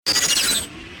Hey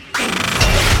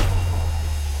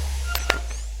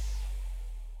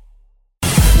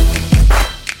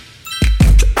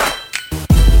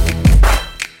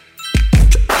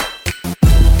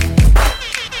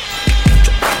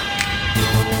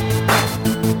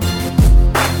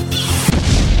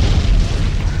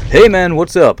man,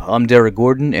 what's up? I'm Derek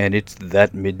Gordon, and it's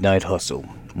That Midnight Hustle.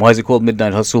 Why is it called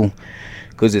Midnight Hustle?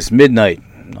 Because it's midnight.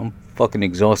 I'm fucking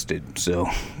exhausted,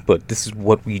 but this is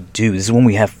what we do. This is when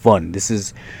we have fun. This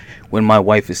is when my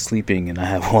wife is sleeping and I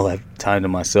have all that time to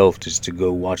myself just to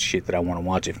go watch shit that I want to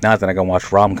watch. If not, then I can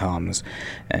watch rom-coms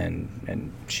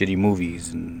and shitty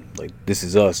movies and like This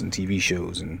Is Us and TV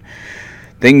shows and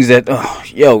things that,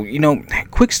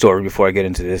 quick story before I get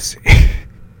into this.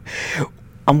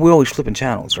 We're always flipping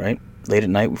channels, right? Late at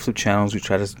night, we flip channels. We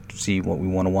try to see what we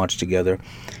want to watch together.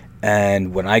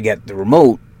 And when I get the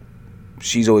remote,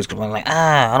 she's always complaining like,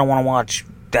 I don't want to watch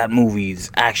that movie.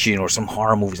 It's action or some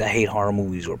horror movies. I hate horror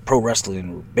movies or pro wrestling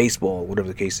or baseball, whatever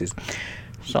the case is.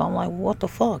 So I'm like, what the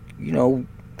fuck?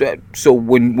 So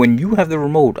when you have the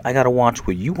remote, I got to watch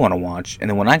what you want to watch. And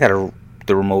then when I got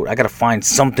the remote, I got to find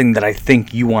something that I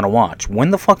think you want to watch. When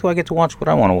the fuck do I get to watch what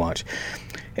I want to watch?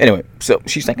 Anyway, so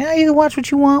she's like, you can watch what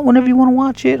you want whenever you want to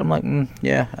watch it. I'm like,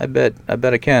 yeah, I bet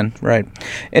I can, right?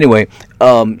 Anyway,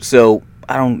 so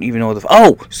I don't even know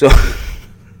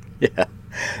yeah,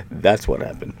 that's what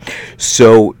happened.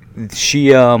 So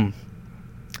she, we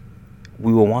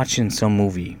were watching some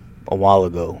movie a while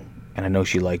ago, and I know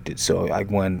she liked it. So I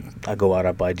go out,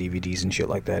 I buy DVDs and shit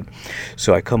like that.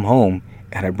 So I come home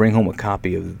and I bring home a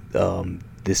copy of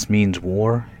This Means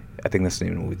War. I think that's the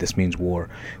name of the movie, This Means War,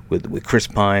 with Chris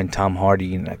Pine, Tom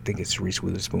Hardy, and I think it's Reese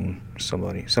Witherspoon,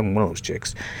 one of those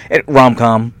chicks. And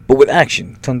rom-com, but with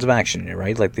action, tons of action in it,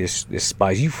 right? Like this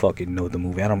spies. You fucking know the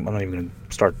movie. I'm not even gonna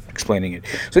start explaining it.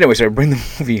 So anyway, I bring the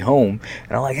movie home,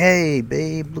 and I'm like, hey,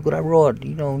 babe, look what I brought.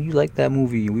 You like that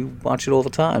movie. We watch it all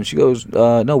the time. She goes,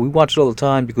 no, we watch it all the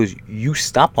time because you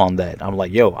stop on that. I'm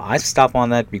like, yo, I stop on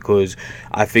that because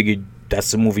I figured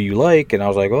that's the movie you like, and I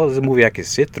was like, oh, this is a movie I can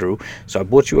sit through, so I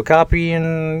bought you a copy,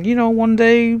 and one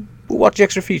day we'll watch the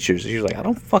extra features. She was like, I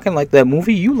don't fucking like that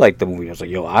movie, you like the movie. I was like,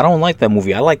 yo, I don't like that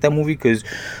movie. I like that movie because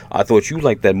I thought you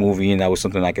liked that movie, and that was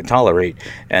something I could tolerate.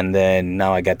 And then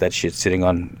now I got that shit sitting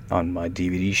on my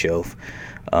DVD shelf,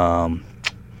 and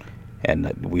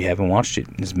we haven't watched it.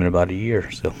 It's been about a year.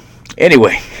 So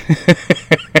anyway.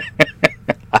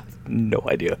 No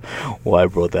idea why I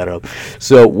brought that up.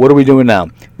 So what are we doing now?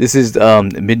 This is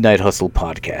Midnight Hustle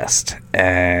podcast,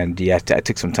 and yeah, I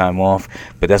took some time off,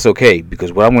 but that's okay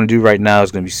because what I'm going to do right now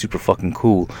is going to be super fucking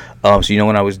cool. So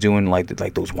when I was doing like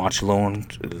those watch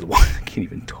alongs, I can't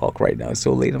even talk right now. It's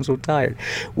so late. I'm so tired.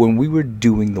 When we were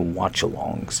doing the watch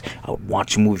alongs, I would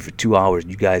watch a movie for 2 hours.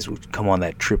 You guys would come on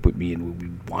that trip with me, and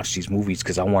we'd watch these movies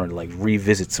because I wanted to like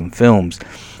revisit some films,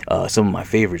 some of my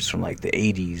favorites from like the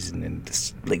 80s and then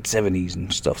the late 70s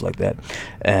and stuff like that.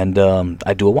 And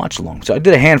I do a watch along. So I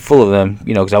did a handful of them,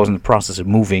 because I was in the process of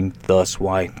moving, thus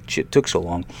why shit took so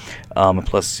long. And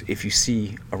plus, if you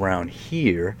see around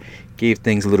here, gave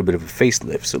things a little bit of a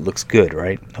facelift, so it looks good,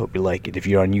 right? I hope you like it. If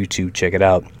you're on YouTube, check it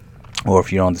out. Or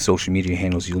if you're on the social media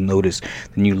handles, you'll notice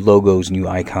the new logos, new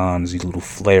icons, these little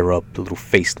flare up, the little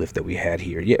facelift that we had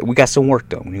here. Yeah, we got some work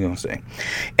done, you know what I'm saying?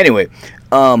 Anyway,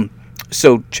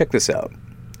 so check this out.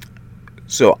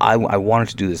 So I wanted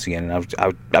to do this again, and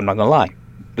I'm not going to lie.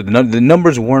 The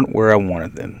numbers weren't where I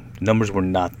wanted them. The numbers were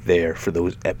not there for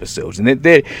those episodes. And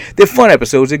they're fun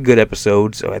episodes. They're good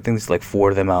episodes. So I think there's like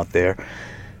 4 of them out there.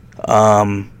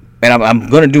 And I'm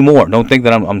going to do more. Don't think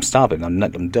that I'm stopping. I'm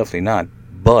definitely not.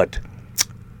 But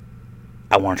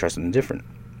I want to try something different.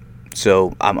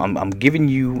 So I'm giving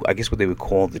you, I guess, what they would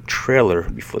call the trailer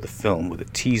before the film, with a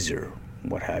teaser,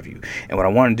 what have you. And what I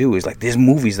want to do is, like, there's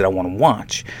movies that I want to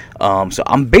watch. So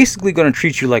I'm basically going to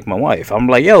treat you like my wife. I'm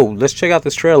like, yo, let's check out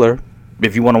this trailer.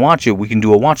 If you want to watch it, we can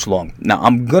do a watch along. Now,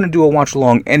 I'm going to do a watch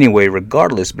along anyway,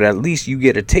 regardless, but at least you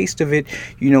get a taste of it.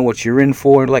 You know what you're in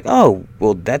for. Like, oh,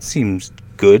 well, that seems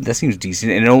good. That seems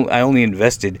decent. And I only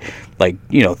invested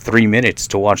 3 minutes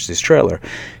to watch this trailer.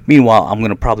 Meanwhile, I'm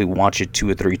going to probably watch it 2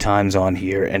 or 3 times on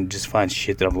here and just find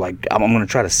shit that I'm like, I'm going to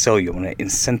try to sell you. I'm going to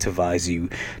incentivize you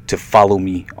to follow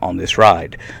me on this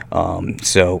ride.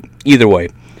 So either way,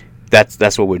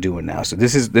 that's what we're doing now. So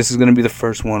this is going to be the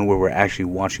first one where we're actually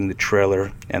watching the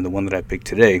trailer, and the one that I picked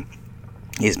today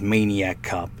is Maniac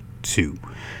Cop 2,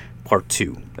 Part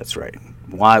 2. That's right.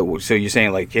 Why? So you're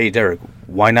saying, like, hey, Derek,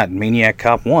 why not Maniac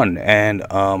Cop 1? And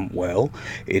well,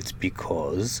 it's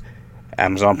because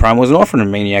Amazon Prime wasn't offering a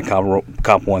Maniac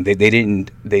Cop 1. They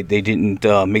didn't make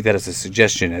that as a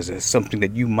suggestion, as something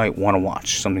that you might want to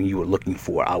watch, something you were looking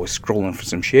for. I was scrolling for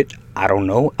some shit. I don't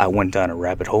know. I went down a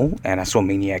rabbit hole and I saw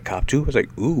Maniac Cop 2. I was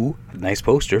like, ooh, nice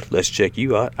poster. Let's check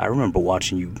you out. I remember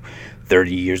watching you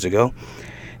 30 years ago.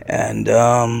 And,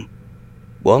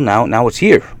 well, now it's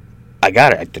here. I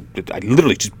got it. I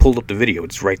literally just pulled up the video.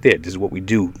 It's right there. This is what we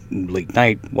do late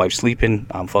night. Wife's sleeping.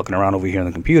 I'm fucking around over here on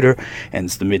the computer, and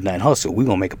it's the Midnight Hustle. We're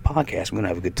going to make a podcast. We're going to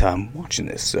have a good time watching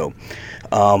this. So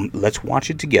let's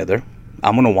watch it together.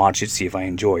 I'm going to watch it, see if I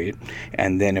enjoy it.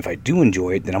 And then if I do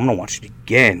enjoy it, then I'm going to watch it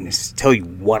again. Just tell you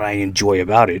what I enjoy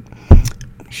about it.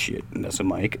 Shit, that's a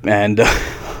mic. And,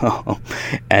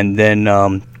 and then,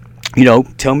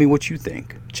 tell me what you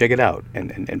think. Check it out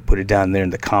and put it down there in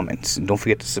the comments. And don't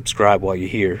forget to subscribe while you're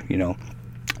here.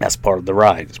 That's part of the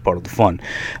ride. It's part of the fun.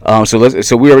 So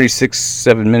we're already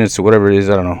 6-7 minutes or whatever it is.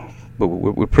 I don't know. But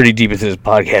we're pretty deep into this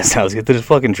podcast now. Let's get to this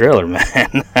fucking trailer,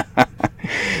 man.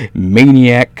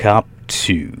 Maniac Cop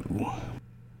 2.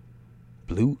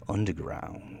 Blue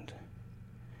Underground.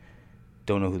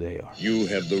 Don't know who they are. You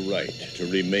have the right to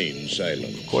remain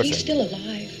silent. Of course. He's still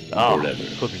alive. Forever.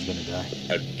 Hooker's gonna die.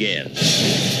 Again.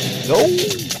 No!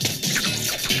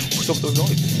 What's up with those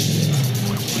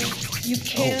noises? You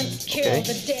can't kill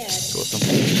the dead.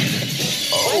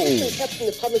 Why is this kept from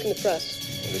the public and the press?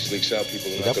 When this leaks out, people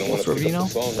are Is not that going to Paul want to pick up Sorvino?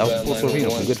 the phone. That was Paul Sorvino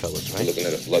from Goodfellas, We're right? looking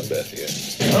at a bloodbath here.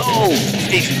 Oh!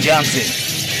 Jason Johnson.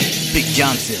 Big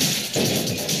Johnson.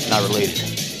 Not related.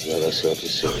 Well, that's not the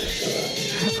same.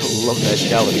 I love that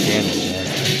shot with the candle, man.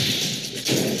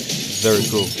 Very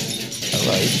cool.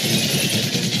 Alright.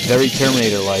 Very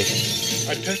Terminator-like.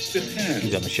 I touched his hand. You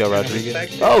got Michelle Rodriguez.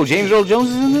 Oh, James Earl Jones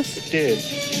is in this? It did.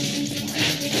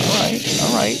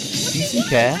 Alright. Decent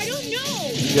cast. I don't know.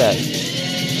 Who's that?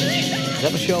 Is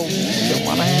that Michelle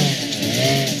Monaghan?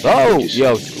 Oh,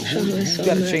 yo, who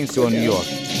got a chainsaw in New York?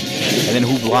 And then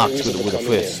who blocks with a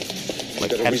fist?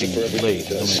 Like Captain Blade.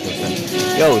 That don't make no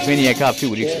sense. Yo, it's Maniac Cop 2.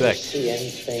 What do you expect? See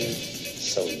anything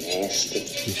so nasty?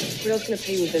 What else can I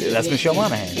pay you with? That's Michelle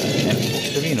Monaghan and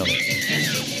Savino.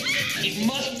 It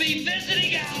must be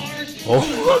visiting hours. Oh.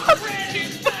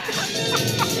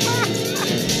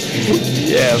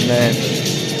 Yeah, man.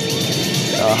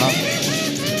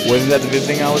 Wasn't that the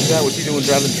visiting hours guy? What's he doing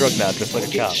driving the truck now, just like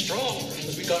a cop? Strong.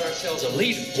 We got ourselves a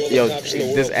leader. Yo,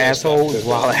 this asshole, this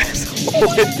wild asshole,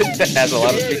 has a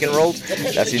lot of speaking roles.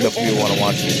 That's enough for me to want to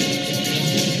watch this.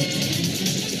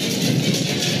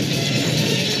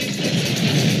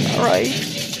 Alright.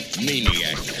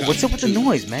 Maniac. What's up with the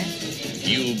noise, man?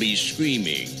 You'll be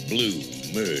screaming blue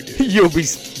murder. You'll be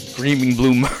screaming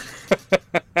blue murder.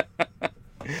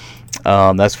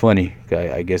 That's funny.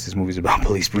 I guess this movie's about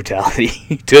police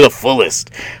brutality to the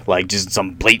fullest. Like just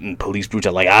some blatant police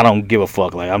brutality. Like I don't give a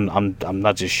fuck. Like I'm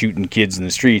not just shooting kids in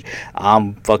the street.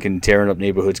 I'm fucking tearing up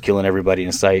neighborhoods, killing everybody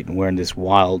in sight, and wearing this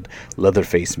wild leather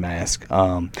face mask.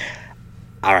 All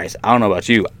right. I don't know about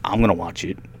you. I'm gonna watch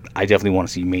it. I definitely want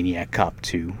to see Maniac Cop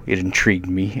 2. It intrigued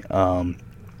me.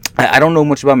 I don't know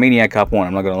much about Maniac Cop 1.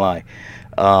 I'm not gonna lie.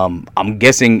 I'm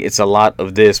guessing it's a lot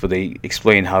of this, but they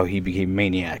explain how he became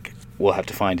Maniac. We'll have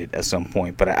to find it at some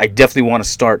point. But I definitely want to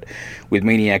start with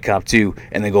Maniac Cop 2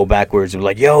 and then go backwards and be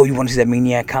like, yo, you want to see that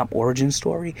Maniac Cop origin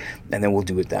story? And then we'll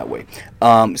do it that way.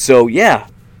 So, yeah,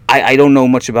 I don't know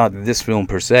much about this film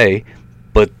per se,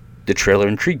 but the trailer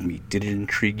intrigued me. Did it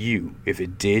intrigue you? If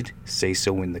it did, say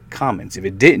so in the comments. If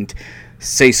it didn't,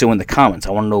 say so in the comments.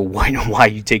 I want to know why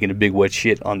you taking a big wet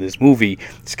shit on this movie.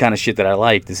 It's the kind of shit that I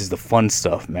like. This is the fun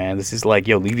stuff, man. This is like,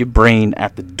 yo, leave your brain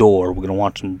at the door. We're going to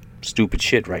watch some stupid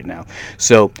shit right now.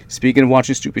 So, speaking of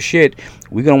watching stupid shit,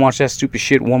 we're going to watch that stupid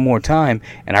shit one more time.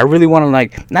 And I really want to,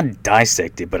 like, not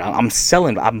dissect it, but I'm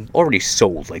already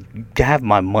sold. Like, you have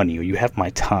my money or you have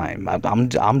my time. I'm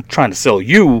trying to sell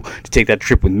you to take that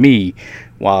trip with me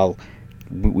while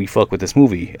we fuck with this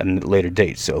movie at a later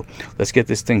date. So let's get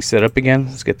this thing set up again.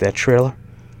 Let's get that trailer.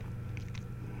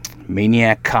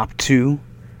 Maniac Cop 2.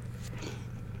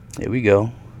 There we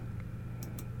go.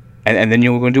 And then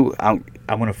we're going to do, I'm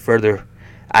going to further,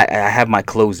 I have my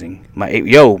closing.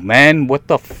 Yo, man, what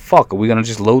the fuck? Are we going to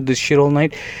just load this shit all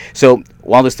night? So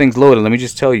while this thing's loaded, let me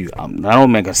just tell you, I'm not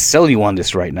only going to sell you on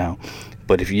this right now,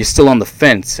 but if you're still on the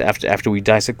fence after we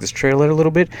dissect this trailer a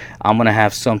little bit, I'm going to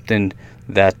have something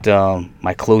that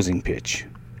my closing pitch.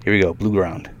 Here we go. Blue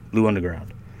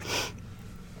Underground.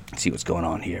 Let's see what's going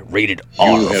on here. Rated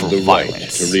R You have for the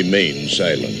violence. right to remain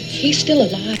silent. He's still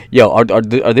alive. Yo, are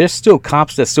there still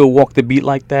cops that still walk the beat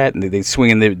like that, and they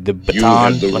swinging the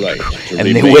baton, have the like, right to and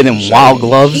they remain wear them wild silent.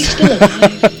 gloves? He's still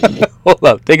alive. Hold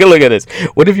up, take a look at this.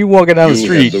 What if you walking down the You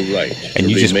street have the right and to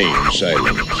you just, remain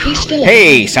silent He's still alive.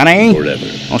 hey, sonny, forever.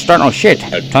 don't start no shit.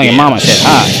 Tell your mama I said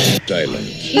hi. Silent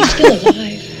He's still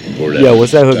alive. forever. Yo,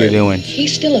 what's that hooker Silent doing?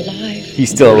 He's still alive. He's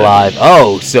still alive.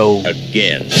 Oh, so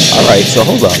Again. all right. So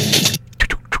hold up.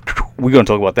 We're gonna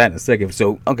talk about that in a second.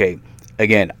 So okay.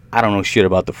 Again, I don't know shit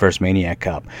about the first Maniac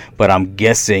Cop, but I'm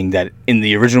guessing that in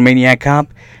the original Maniac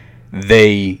Cop,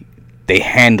 they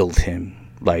handled him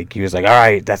like he was like, all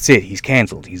right, that's it, he's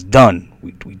canceled, he's done.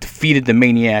 We defeated the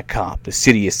Maniac Cop. The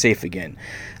city is safe again.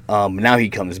 Now he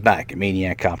comes back in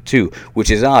Maniac Cop 2,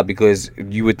 which is odd because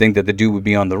you would think that the dude would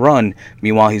be on the run.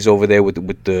 Meanwhile, he's over there with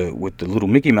the little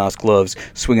Mickey Mouse gloves,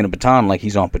 swinging a baton like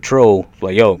he's on patrol.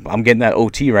 Like, yo, I'm getting that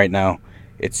OT right now.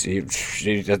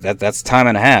 That's time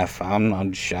and a half. I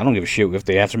don't give a shit if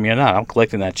they after me or not. I'm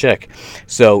collecting that check.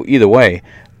 So either way,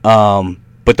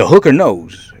 but the hooker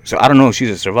knows. So I don't know if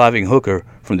she's a surviving hooker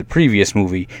from the previous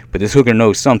movie, but this hooker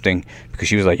knows something because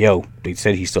she was like, "Yo, they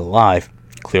said he's still alive.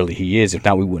 Clearly he is. If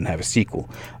not, we wouldn't have a sequel."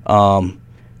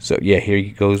 So yeah, here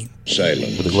he goes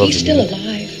Silent with the gloves. He's still again.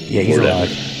 alive. Yeah, he's forever.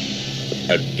 alive.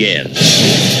 Again.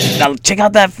 Now check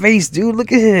out that face, dude.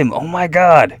 Look at him. Oh my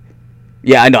god.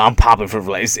 Yeah, I know. I'm popping for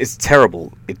like it's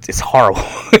terrible. It's horrible.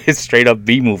 It's straight up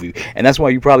B movie, and that's why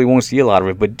you probably won't see a lot of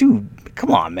it. But dude,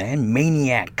 come on, man,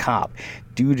 Maniac Cop.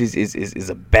 Dude is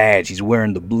a badge. He's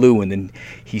wearing the blue, and then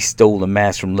he stole the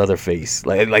mask from Leatherface.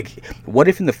 Like, what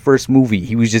if in the first movie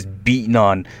he was just beating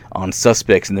on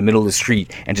suspects in the middle of the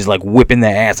street and just like whipping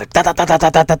their ass like da da da da da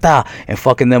da da da and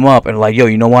fucking them up and like, yo,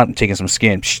 you know what? I'm taking some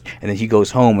skin. And then he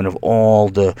goes home, and of all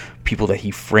the people that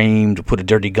he framed, put a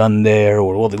dirty gun there,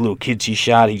 or all the little kids he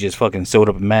shot, he just fucking sewed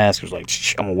up a mask. He was like,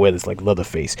 I'm gonna wear this like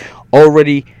Leatherface.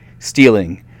 Already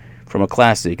stealing from a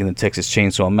classic in the Texas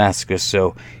Chainsaw Massacre.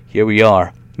 So here we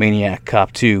are, Maniac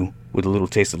Cop 2 with a little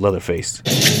taste of Leatherface.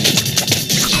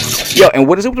 Yo, and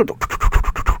what is it with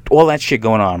all that shit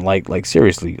going on? Like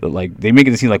seriously, like they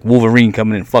making it seem like Wolverine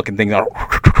coming in and fucking things out,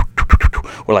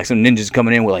 or like some ninjas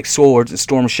coming in with like swords and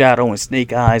Storm Shadow and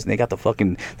Snake Eyes, and they got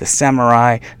the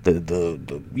samurai,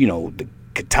 the you know, the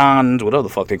katans, whatever the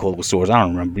fuck they call it with swords. I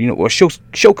don't remember. You know, or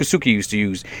Shokasuke used to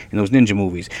use in those ninja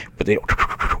movies. But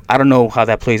I don't know how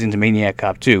that plays into Maniac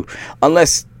Cop 2,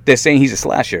 unless they're saying he's a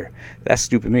slasher. That's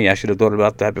stupid me. I should have thought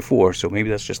about that before. So maybe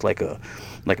that's just like a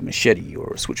machete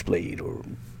or a switchblade or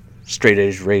straight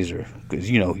edge razor, because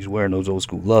you know he's wearing those old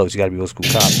school gloves. You got to be old school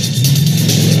cop.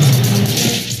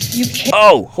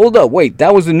 Oh, hold up, wait,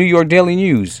 that was the New York Daily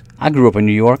News. I grew up in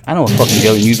New York. I know a fucking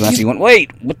Daily News when I see one.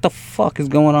 Wait, what the fuck is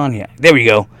going on here? There we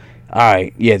go. All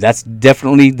right, yeah, that's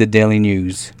definitely the Daily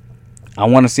News. I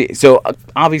want to see. So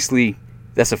obviously,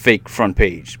 that's a fake front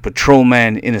page.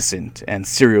 Patrolman innocent and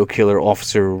serial killer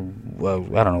officer. Well,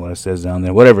 I don't know what it says down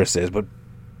there. Whatever it says, but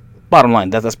bottom line,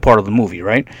 that's part of the movie,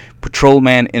 right?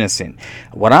 Patrolman innocent.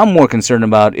 What I'm more concerned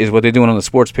about is what they're doing on the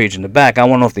sports page in the back. I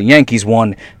want to know if the Yankees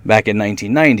won back in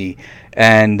 1990,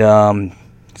 and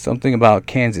something about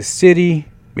Kansas City,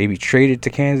 maybe traded to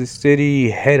Kansas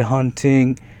City,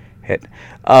 headhunting.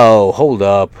 Oh, hold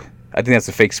up. I think that's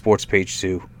a fake sports page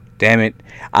too. Damn it.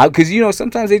 Because, you know,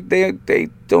 sometimes they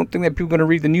don't think that people are going to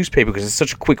read the newspaper because it's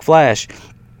such a quick flash.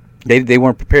 They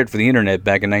weren't prepared for the internet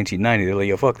back in 1990. They're like,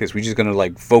 yo, fuck this. We're just going to,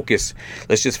 like, focus.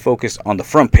 Let's just focus on the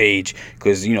front page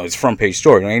because, you know, it's front page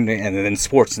story. Right? And then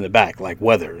sports in the back, like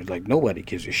weather. Like, nobody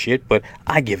gives a shit, but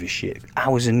I give a shit. I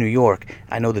was in New York.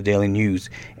 I know the Daily News,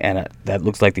 and that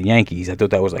looks like the Yankees. I thought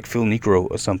that was like Phil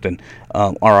Necro or something.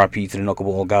 RIP to the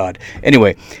knuckleball god.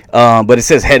 Anyway, but it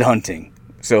says headhunting.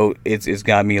 So it's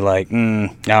got me like, I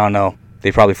don't know.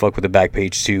 They probably fuck with the back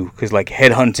page too, because like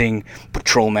headhunting,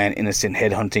 patrolman innocent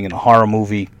headhunting in a horror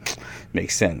movie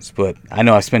makes sense. But I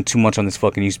know I spent too much on this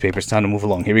fucking newspaper. It's time to move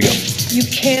along. Here we go. You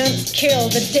can't kill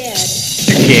the dead.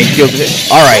 You can't kill the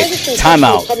dead. All right, time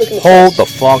out. Hold the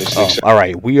fuck up. All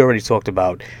right, we already talked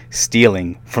about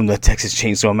stealing from the Texas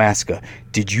Chainsaw Massacre.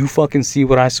 Did you fucking see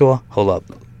what I saw? Hold up.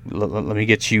 Let me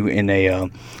get you in a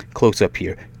close up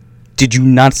here. Did you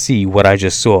not see what I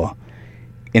just saw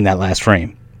in that last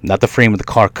frame? Not the frame of the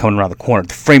car coming around the corner.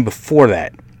 The frame before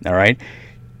that. All right?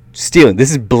 Stealing.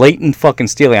 This is blatant fucking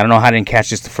stealing. I don't know how I didn't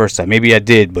catch this the first time. Maybe I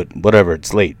did, but whatever.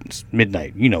 It's late. It's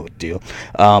midnight. You know the deal.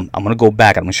 I'm going to go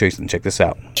back. I'm going to show you something. Check this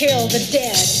out. Kill the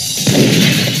dead.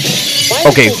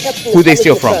 Okay, who'd they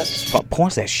steal from?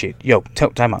 Pause that shit. Yo,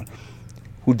 time out.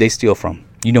 Who'd they steal from?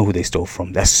 You know who they stole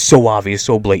from. That's so obvious,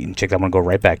 so blatant. Check that. I'm going to go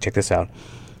right back. Check this out.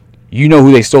 You know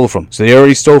who they stole from. So they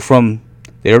already stole from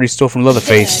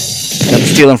Leatherface. Now they're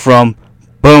stealing from,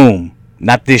 boom,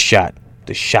 not this shot.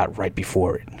 the shot right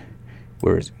before it.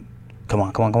 Where is it? Come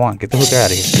on. Get the hooker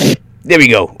out of here. There we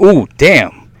go. Ooh,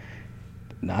 damn.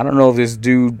 Now, I don't know if this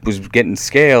dude was getting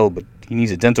scaled, but he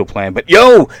needs a dental plan. But,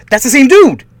 yo, that's the same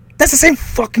dude. That's the same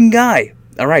fucking guy.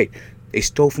 All right. They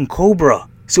stole from Cobra.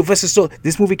 Sylvester Stallone.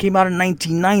 This movie came out in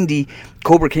 1990.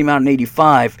 Cobra came out in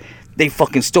 85. They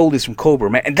fucking stole this from Cobra,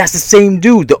 man. And that's the same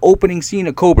dude. The opening scene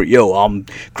of Cobra. Yo, I'm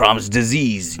Crohn's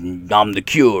disease. I'm the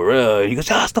cure. He goes,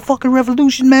 it's the fucking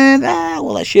revolution, man.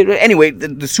 All that shit. Anyway,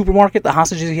 the supermarket, the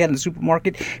hostages he had in the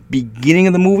supermarket, beginning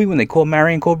of the movie when they called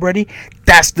Marion Cobretti,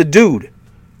 that's the dude.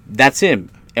 That's him.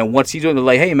 And what's he doing? They're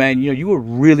like, hey, man, you were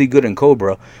really good in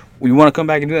Cobra. You want to come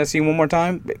back and do that scene one more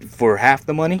time for half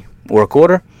the money or a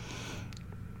quarter?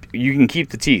 You can keep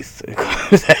the teeth.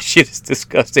 That shit is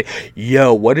disgusting.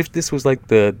 Yo, what if this was like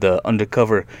the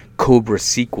undercover Cobra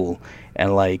sequel,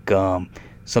 and like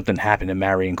something happened to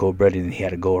Marion Cobretti and he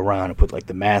had to go around and put like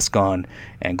the mask on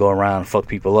and go around and fuck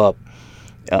people up.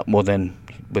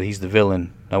 But he's the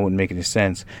villain. That wouldn't make any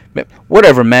sense.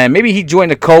 Whatever, man. Maybe he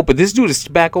joined the cult, but this dude is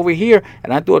back over here,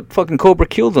 and I thought fucking Cobra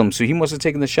killed him, so he must have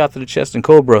taken the shot to the chest, and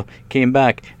Cobra came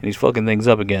back, and he's fucking things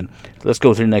up again. Let's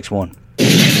go to the next one.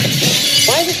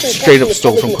 Straight up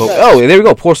stole from Cobra. Oh, there we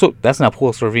go. That's not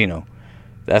Paul Sorvino.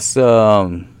 That's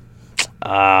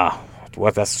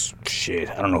what? That's shit.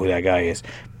 I don't know who that guy is.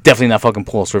 Definitely not fucking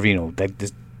Paul Sorvino.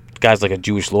 This guy's like a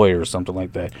Jewish lawyer or something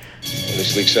like that. When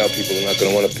this leaks out, people are not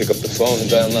going to want to pick up the phone and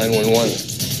dial 911.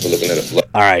 We're looking at a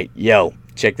All right, yo,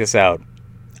 check this out.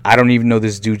 I don't even know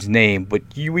this dude's name, but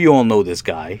we all know this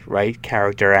guy, right?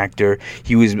 Character actor.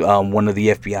 He was one of the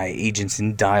FBI agents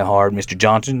in Die Hard. Mr.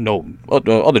 Johnson? No,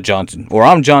 other Johnson. Or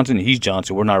I'm Johnson, he's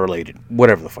Johnson. We're not related.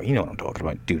 Whatever the fuck. You know what I'm talking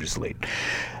about. Dude is late.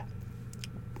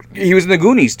 He was in the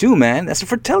Goonies, too, man. That's a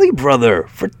Fratelli brother.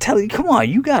 Fratelli, come on.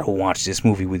 You got to watch this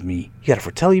movie with me. You got a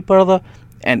Fratelli brother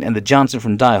and the Johnson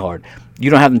from Die Hard. You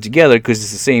don't have them together because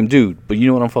it's the same dude, but you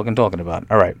know what I'm fucking talking about.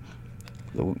 All right.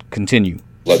 Continue.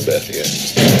 bloodbath here.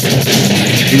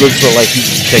 He looks like he's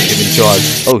the detective in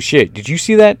charge. Oh shit, did you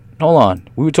see that? Hold on.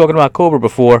 We were talking about Cobra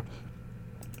before.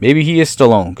 Maybe he is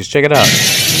Stallone, because check it out.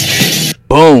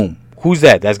 Boom. Who's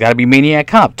that? That's got to be Maniac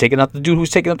Cop, taking out the dude who's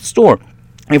taking up the store.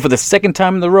 And for the second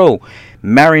time in a row,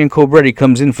 Marion Cobretti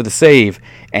comes in for the save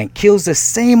and kills the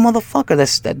same motherfucker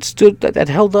that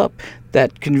held up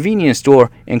that convenience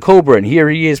store in Cobra. And here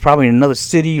he is, probably in another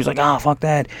city. He's like, fuck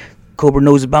that. Cobra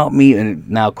knows about me. And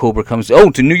now Cobra comes,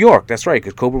 to New York. That's right,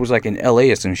 because Cobra was like in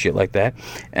LA or some shit like that.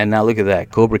 And now look at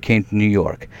that. Cobra came to New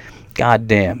York. God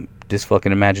damn. This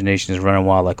fucking imagination is running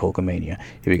wild like Hulkamania.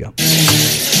 Here we go.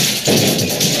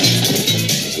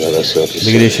 Well, that's look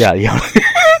at this shot, yo.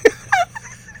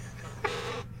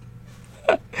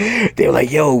 They were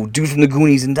like, yo, dude from the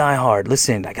Goonies and Die Hard,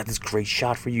 listen, I got this great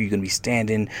shot for you. You're going to be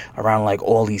standing around like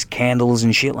all these candles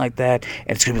and shit like that.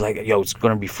 And it's going to be like, yo, it's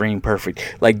going to be framed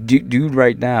perfect. Like, dude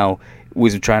right now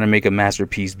was trying to make a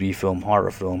masterpiece B-film, horror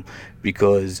film,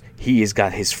 because he has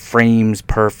got his frames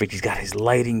perfect. He's got his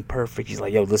lighting perfect. He's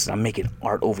like, yo, listen, I'm making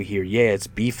art over here. Yeah, it's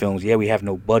B-films. Yeah, we have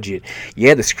no budget.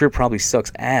 Yeah, the script probably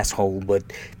sucks asshole, but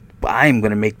I'm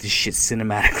gonna make this shit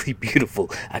cinematically beautiful.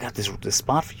 I got this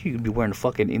spot for you. You'll be wearing a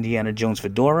fucking Indiana Jones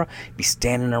fedora, be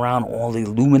standing around all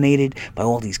illuminated by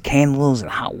all these candles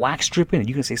and hot wax dripping, and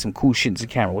you can say some cool shit into the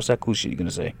camera. What's that cool shit you're gonna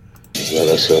say? Well,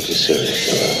 that's not too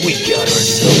serious. We got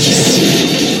ourselves.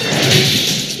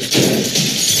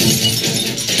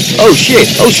 Oh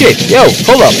shit, yo,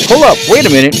 hold up, wait a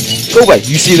minute. Go back,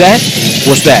 you see that?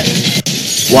 What's that?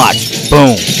 Watch,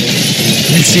 boom.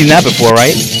 You've seen that before,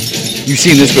 right? You've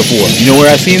seen this before. You know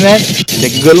where I've seen that?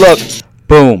 Take a good look.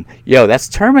 Boom. Yo, that's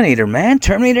Terminator, man.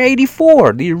 Terminator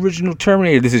 84. The original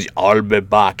Terminator. This is Albert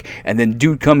Bach. And then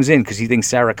dude comes in because he thinks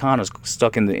Sarah Connor's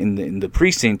stuck in the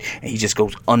precinct. And he just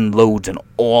goes unloads on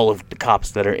all of the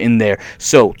cops that are in there.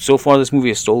 So far this movie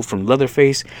has stole from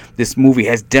Leatherface. This movie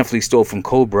has definitely stole from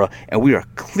Cobra. And we are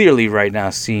clearly right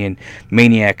now seeing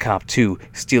Maniac Cop 2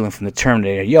 stealing from the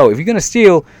Terminator. Yo, if you're going to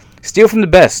steal from the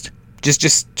best.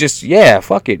 Just yeah,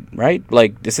 fuck it, right?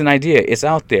 Like, it's an idea. It's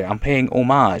out there. I'm paying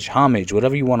homage,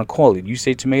 whatever you want to call it. You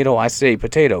say tomato, I say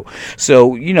potato.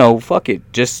 So, fuck it.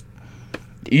 Just,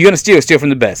 you're going to steal from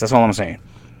the best. That's all I'm saying.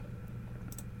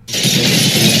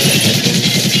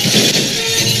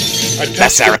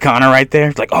 That's Sarah Connor right there.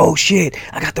 It's like, oh, shit,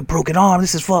 I got the broken arm.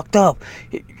 This is fucked up.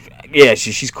 Yeah,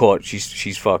 she's caught.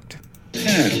 She's fucked.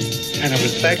 Kind of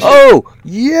respect. Oh,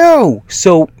 yo.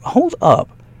 So, hold up.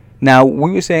 Now, we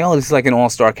were saying, this is like an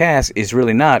all-star cast. It's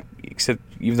really not, except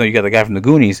even though you got the guy from the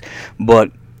Goonies.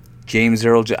 But James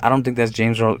Earl Jones, I don't think that's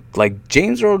James Earl. Like,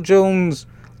 James Earl Jones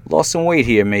lost some weight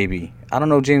here, maybe. I don't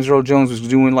know. James Earl Jones was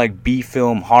doing, like,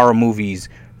 B-film horror movies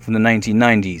from the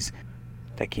 1990s.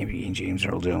 that can't be James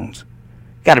Earl Jones.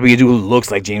 Got to be a dude who looks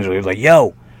like James Earl. Like,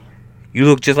 yo, you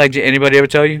look just like. Anybody ever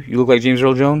tell you look like James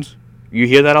Earl Jones? You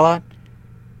hear that a lot.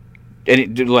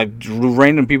 And like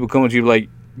random people coming to you like,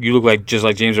 you look like just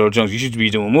like James Earl Jones. You should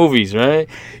be doing movies, right?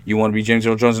 You want to be James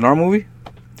Earl Jones in our movie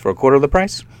for a quarter of the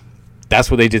price? That's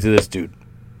what they did to this dude.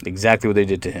 Exactly what they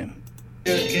did to him.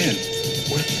 Again,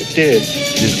 what they did.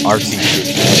 This artsy shit.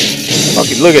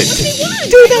 Fucking look at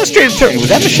it. Dude, that was straight to Terminator. Was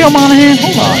that Michelle Monaghan?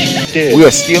 Hold on. We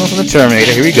are stealing from the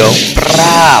Terminator. Here we go.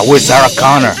 Where's Sarah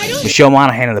Connor? Michelle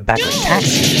Monaghan in the back of the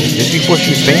taxi. This before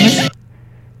she was famous?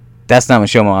 That's not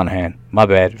Michelle Monaghan. My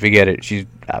bad. Forget it.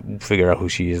 I'll figure out who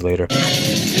she is later.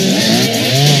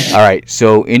 Alright,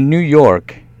 so in New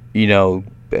York, you know,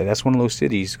 that's one of those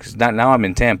cities. Because now I'm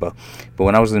in Tampa. But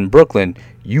when I was in Brooklyn,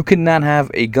 you could not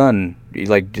have a gun.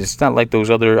 Like, it's not like those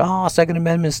other, Second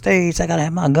Amendment states, I gotta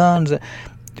have my guns.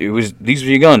 These were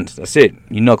your guns. That's it.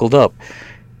 You knuckled up.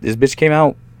 This bitch came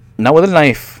out, not with a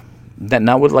knife,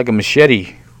 not with like a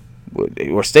machete,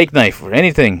 or steak knife, or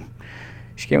anything.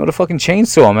 She came with a fucking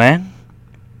chainsaw, man.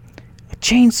 A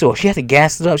chainsaw. She had to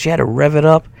gas it up. She had to rev it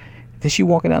up. Then she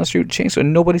walking down the street with a chainsaw.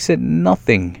 Nobody said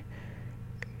nothing.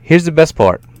 Here's the best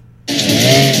part.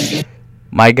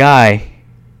 My guy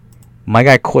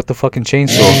caught the fucking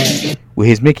chainsaw with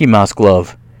his Mickey Mouse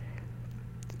glove.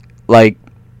 Like,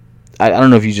 I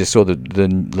don't know if you just saw the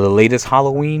latest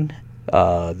Halloween,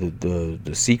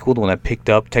 the sequel, the one that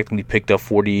technically picked up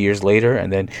 40 years later,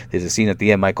 and then there's a scene at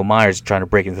the end, Michael Myers trying to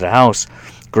break into the house,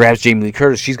 grabs Jamie Lee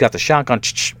Curtis, she's got the shotgun,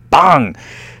 bang,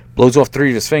 blows off 3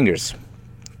 of his fingers.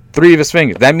 3 of his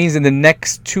fingers. That means in the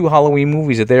next 2 Halloween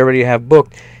movies that they already have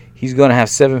booked, he's going to have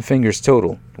 7 fingers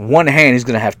total. One hand, he's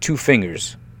going to have 2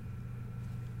 fingers.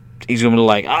 He's going to be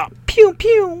like, pew,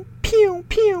 pew, pew,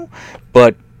 pew.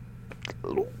 But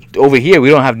over here, we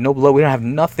don't have no blood. We don't have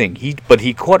nothing. But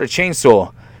he caught a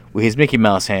chainsaw with his Mickey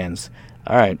Mouse hands.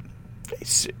 All right.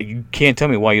 You can't tell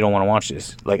me why you don't want to watch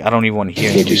this. Like, I don't even want to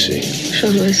hear What'd you it. see?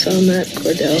 Sean, I saw Matt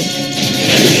Cordell.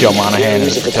 Michelle Monaghan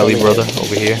and the Fratelli brother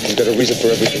over here. He's got a reason for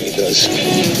everything he does.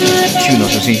 Chewing on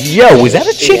some scenes. Yo, was that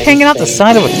a chick hanging out the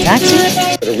side of a taxi?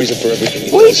 Got a reason for everything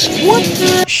he Wait, does.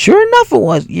 what? Sure enough, it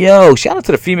was. Yo, shout out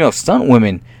to the female stunt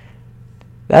women.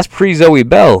 That's pre-Zoe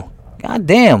Bell. God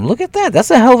damn, look at that.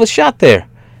 That's a hell of a shot there.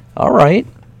 All right.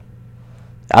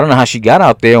 I don't know how she got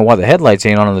out there and why the headlights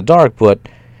ain't on in the dark, but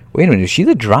wait a minute. Is she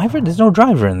the driver? There's no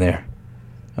driver in there.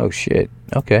 Oh, shit.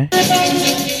 Okay.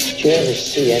 Did you ever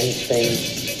see anything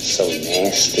so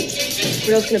nasty?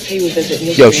 What else can I pay you a visit?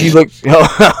 And Yo, she looked...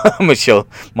 Michelle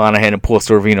Monaghan and Paul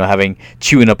Sorvino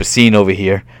chewing up a scene over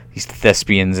here. These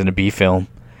thespians in a B film.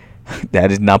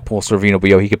 That is not Paul Sorvino,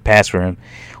 but yo, he could pass for him.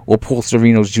 Or Paul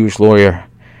Sorvino's Jewish lawyer,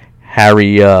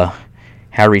 Harry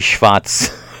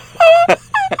Schwartz.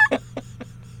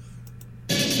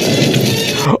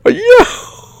 Yo,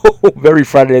 very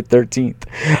Friday the 13th.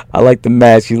 I like the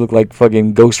mask. He looked like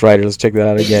fucking Ghost Rider. Let's check that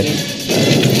out again.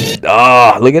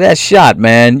 Look at that shot,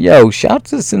 man. Yo, shout out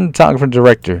to the cinematographer and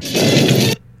director.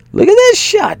 Look at that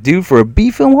shot, dude. For a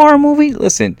B-film horror movie,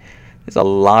 listen, there's a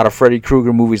lot of Freddy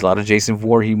Krueger movies, a lot of Jason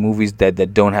Voorhees movies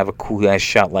that don't have a cool-ass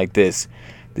shot like this.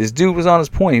 This dude was on his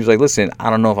point. He was like, listen, I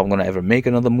don't know if I'm going to ever make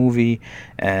another movie,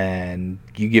 and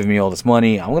you give me all this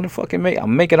money,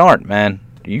 I'm making art, man.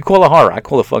 You call it horror, I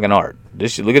call it fucking art.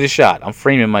 This shit, look at this shot. I'm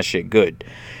framing my shit good.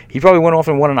 He probably went off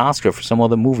and won an Oscar for some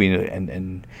other movie,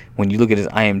 and when you look at his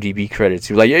IMDb credits,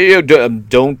 he was like,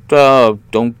 don't go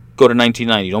to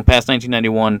 1990. Don't pass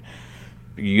 1991.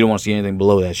 You don't want to see anything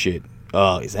below that shit.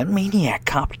 Is that Maniac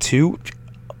Cop 2?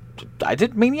 I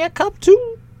did Maniac Cop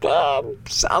 2?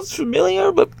 Sounds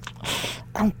familiar, but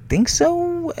I don't think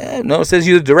so. No, it says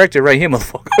you're the director right here,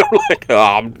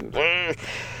 motherfucker.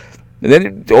 And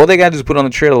then all they got to do is put on the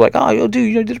trailer like, yo,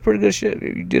 dude, you did a pretty good shit.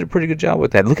 You did a pretty good job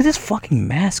with that. Look at this fucking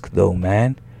mask, though,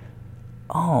 man.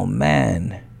 Oh,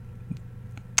 man.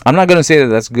 I'm not going to say that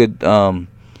that's good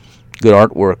good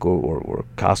artwork or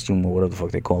costume or whatever the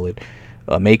fuck they call it,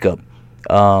 makeup.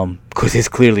 Because it's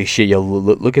clearly shit. Yo,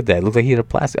 look at that. It looks like he had a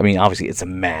plastic. I mean, obviously, it's a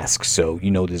mask, so you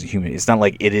know there's a human. It's not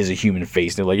like it is a human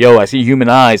face. They're like, yo, I see human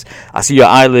eyes. I see your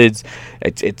eyelids.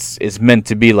 It's meant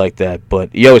to be like that.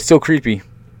 But, yo, it's still creepy.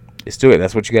 It's still it.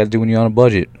 That's what you got to do when you're on a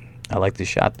budget. I like this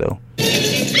shot, though.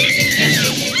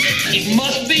 It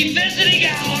must be visiting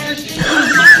hours.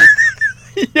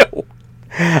 Yo,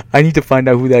 I need to find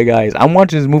out who that guy is. I'm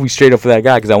watching this movie straight up for that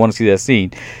guy because I want to see that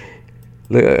scene.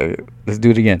 Let's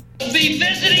do it again. Be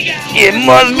visiting hours. It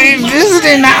must be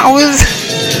visiting hours.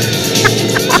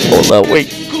 Hold up,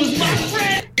 wait. Who's my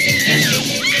friend?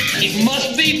 It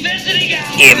must be visiting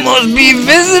hours. It must be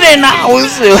visiting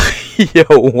hours. Yo,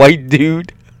 white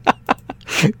dude.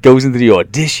 Goes into the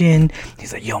audition.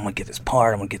 He's like, yo, I'm gonna get this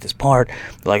part. They're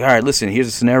like, all right, listen, here's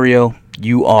a scenario.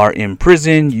 You are in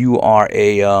prison. You are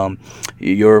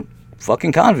you're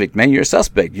fucking convict, man. You're a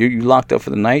suspect. You're locked up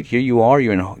for the night. Here you are.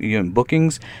 You're in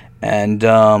bookings, and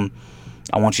I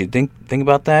want you to think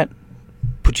about that.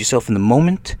 Put yourself in the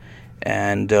moment,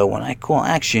 and when I call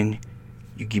action,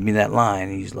 you give me that line.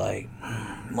 And he's like,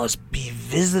 must be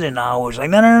visiting hours.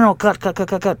 Like, no, cut.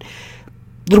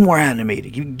 A little more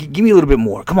animated. Give me a little bit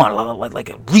more. Come on, like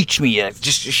reach me.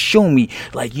 Just show me,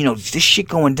 like, this shit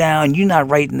going down. You're not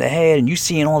right in the head, and you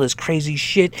seeing all this crazy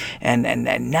shit, and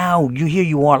now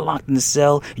you are locked in the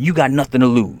cell. You got nothing to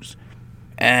lose.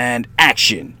 And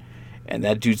action. And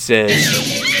that dude says,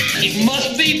 It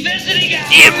must be visiting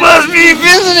hours. it must be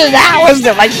visiting hours.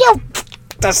 They're like, yo,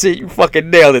 that's it. You fucking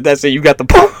nailed it. That's it. You got the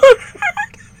part.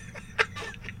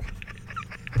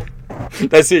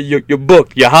 That's it. You're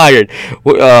booked. You're hired.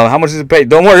 How much does it pay?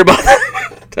 Don't worry about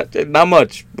that. Not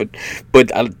much, but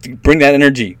I'll bring that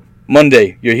energy.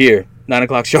 Monday, you're here,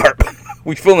 9:00 sharp.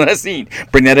 We filming that scene.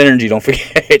 Bring that energy. Don't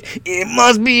forget. It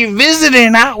must be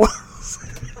visiting hours.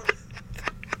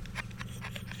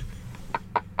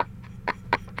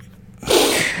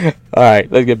 All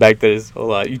right, let's get back to this.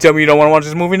 Hold on. You tell me you don't want to watch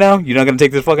this movie now? You're not gonna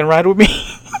take this fucking ride with me?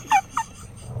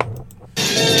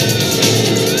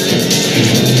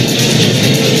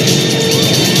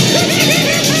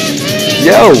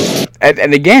 Yo,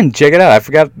 and again, check it out. I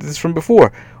forgot this from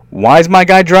before. Why is my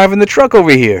guy driving the truck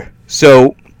over here?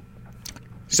 So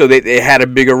they had a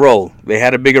bigger role. They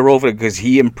had a bigger role for it because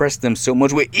he impressed them so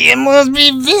much with, it must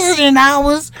be visiting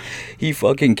hours. He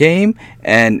fucking came,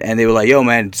 and they were like, yo,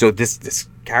 man, so this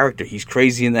character, he's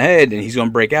crazy in the head, and he's going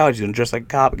to break out. He's going to dress like a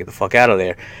cop and get the fuck out of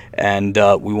there. And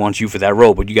we want you for that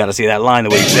role, but you got to say that line the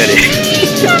way he said it.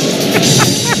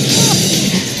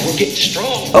 We're getting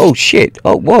strong. Oh, shit.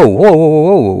 Oh,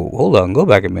 whoa. Hold on. Go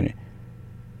back a minute.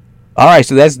 All right,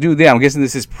 so that's dude there. I'm guessing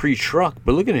this is pre-truck,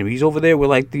 but look at him. He's over there with,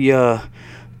 like, the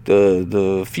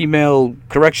female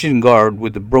correction guard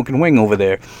with the broken wing over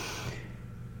there.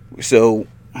 So,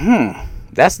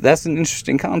 that's an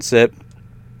interesting concept.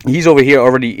 He's over here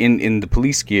already in the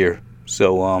police gear.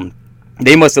 So,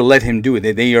 they must have let him do it.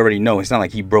 They already know. It's not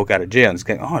like he broke out of jail. It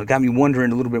got me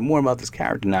wondering a little bit more about this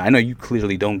character. Now, I know you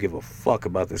clearly don't give a fuck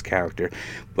about this character,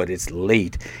 but it's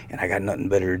late, and I got nothing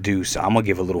better to do, so I'm going to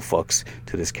give a little fucks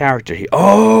to this character here.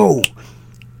 Oh!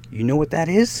 You know what that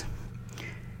is?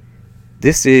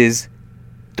 This is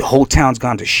the whole town's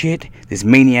gone to shit. This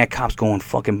maniac cop's going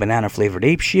fucking banana-flavored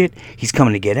ape shit. He's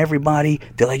coming to get everybody.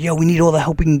 They're like, yo, we need all the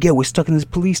help we can get. We're stuck in this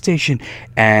police station.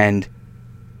 And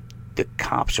the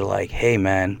cops are like, hey,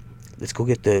 man, let's go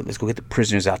get the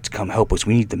prisoners out to come help us.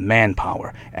 We need the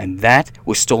manpower. And that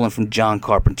was stolen from John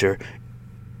Carpenter,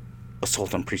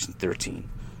 Assault on Precinct 13.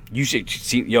 You should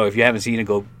see, yo, if you haven't seen it,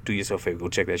 go do yourself a favor. Go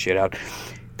check that shit out.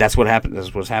 That's what happened.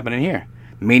 That's what's happening here.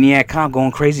 Maniac cop going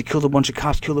crazy, killed a bunch of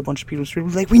cops, killed a bunch of people.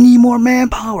 Like, we need more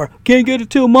manpower. Can't get it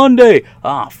till Monday.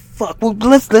 Ah, fuck. Well,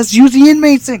 let's use the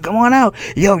inmates then. Come on out.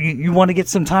 Yo, you want to get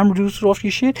some time reduced off your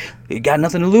shit? You got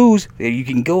nothing to lose. You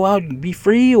can go out and be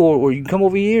free, or you can come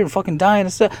over here and fucking die in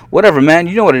a cell. Whatever, man.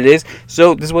 You know what it is.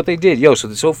 So this is what they did. Yo,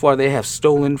 so far they have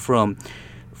stolen from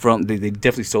they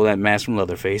definitely stole that mask from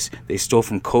Leatherface. They stole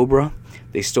from Cobra.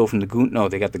 They stole from the Goonies. No,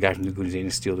 they got the guy from the Goonies. They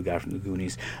didn't steal the guy from the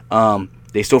Goonies.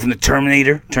 They stole from the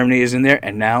Terminator. Terminator's in there.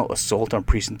 And now Assault on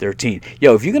Precinct 13.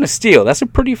 Yo, if you're going to steal, that's a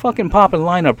pretty fucking poppin'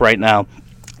 lineup right now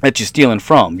that you're stealing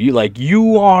from. You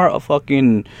are a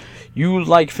fucking... You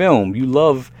like film. You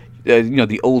love,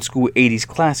 the old school 80s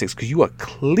classics because you are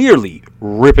clearly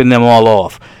ripping them all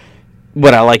off.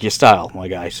 But I like your style, my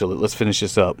guy. So let's finish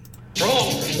this up.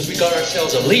 Strong, because we got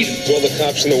ourselves a leader. All the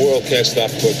cops in the world can't stop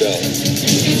Cordell.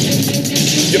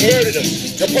 You murdered him.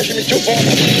 You're pushing me too far.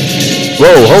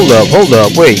 Whoa, hold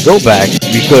up. Wait, go back.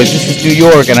 Because this is New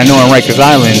York, and I know on Rikers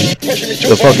Island,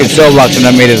 the fucking cell blocks are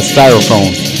not made of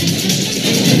styrofoam.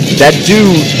 That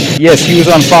dude, yes, he was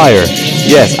on fire.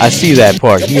 Yes, I see that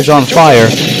part. He was on fire,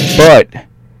 but...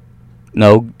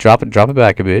 No, drop it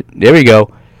back a bit. There we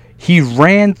go. He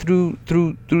ran through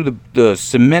the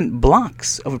cement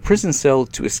blocks of a prison cell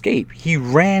to escape. He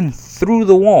ran through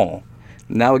the wall.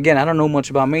 Now, again, I don't know much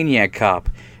about Maniac Cop,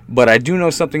 but I do know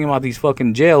something about these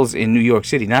fucking jails in New York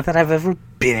City. Not that I've ever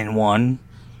been in one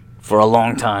for a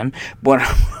long time, but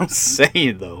what I'm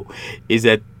saying, though, is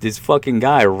that this fucking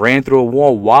guy ran through a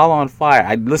wall while on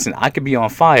fire. Listen, I could be on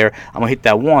fire. I'm going to hit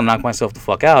that wall and knock myself the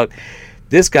fuck out.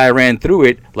 This guy ran through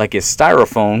it like it's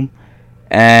styrofoam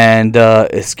and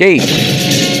escaped.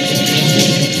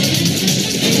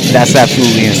 That's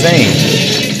absolutely insane.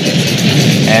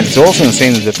 And it's also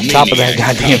insane that at the top of that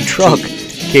goddamn truck,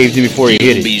 caved in before he hit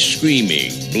You'll it. be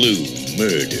screaming blue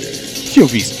murder. You'll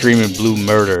be screaming blue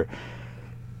murder.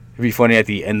 It'd be funny at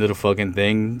the end of the fucking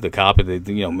thing. The cop,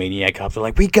 maniac cops are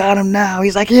like, "We got him now."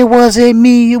 He's like, "It wasn't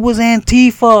me. It was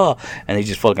Antifa." And they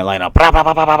just fucking line up. Blah, blah,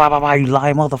 blah, blah, blah, blah, blah. You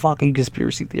lie, motherfucker. You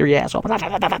conspiracy theory asshole. Blah,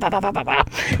 blah, blah, blah, blah, blah, blah.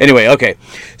 Anyway, okay.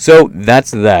 So that's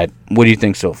that. What do you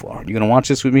think so far? You gonna watch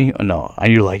this with me or no?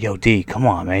 And you're like, "Yo, D, come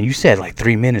on, man. You said like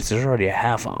 3 minutes. There's already a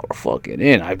half hour fucking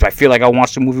in. I feel like I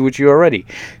watched the movie with you already."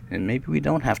 And maybe we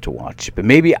don't have to watch it. But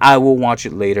maybe I will watch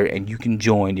it later and you can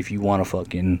join if you want to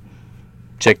fucking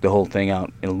check the whole thing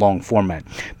out in a long format.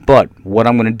 But what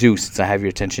I'm going to do, since I have your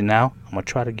attention now, I'm going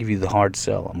to try to give you the hard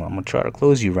sell. I'm going to try to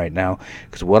close you right now.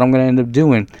 Because what I'm going to end up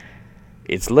doing,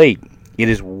 it's late. It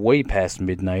is way past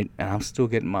midnight. And I'm still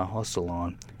getting my hustle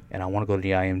on. And I want to go to the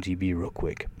IMDb real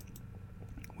quick.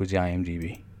 Where's the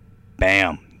IMDb?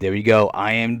 Bam. There we go.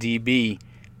 IMDb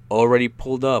already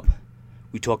pulled up.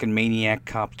 We talking Maniac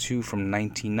Cop 2 from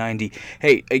 1990.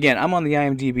 Hey, again, I'm on the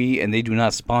IMDb, and they do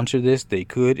not sponsor this. They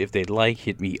could, if they'd like,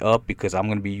 hit me up, because I'm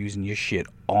going to be using your shit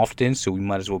often, so we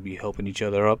might as well be helping each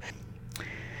other up.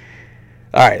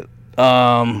 Alright,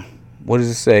 what does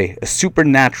it say? A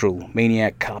supernatural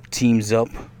Maniac Cop teams up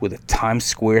with a Times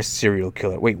Square serial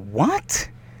killer. Wait, what?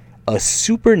 A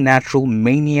supernatural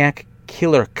Maniac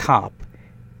killer cop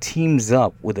teams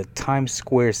up with a Times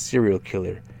Square serial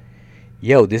killer.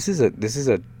 Yo, this is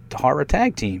a horror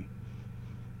tag team.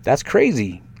 That's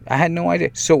crazy. I had no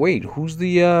idea. So wait, who's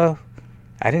the I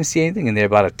didn't see anything in there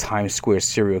about a Times Square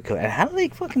serial killer. And how do they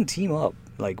fucking team up?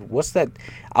 Like, what's that?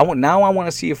 I want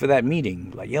to see it for that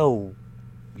meeting. Like, yo,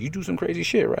 you do some crazy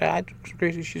shit, right? I do some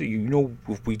crazy shit. You know,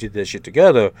 if we did that shit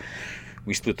together,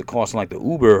 we split the cost on like the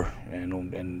Uber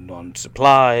and on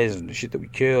supplies and the shit that we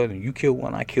killed, and you kill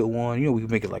one, I kill one. You know, we could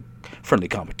make it like friendly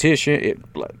competition.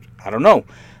 I don't know.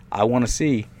 I want to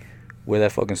see where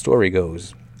that fucking story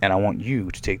goes, and I want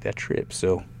you to take that trip.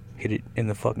 So hit it in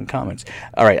the fucking comments.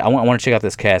 All right, I want to check out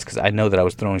this cast because I know that I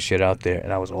was throwing shit out there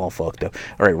and I was all fucked up.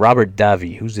 All right, Robert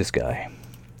Davi. Who's this guy?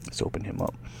 Let's open him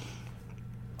up.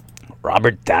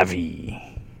 Robert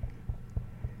Davi.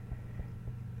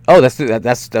 Oh, that's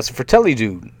a Fratelli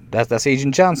dude. That's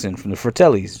Agent Johnson from the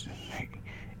Fratellis.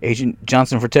 Agent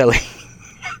Johnson Fratelli.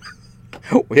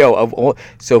 Yo,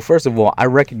 so first of all, I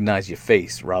recognize your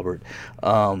face, Robert,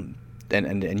 and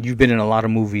you've been in a lot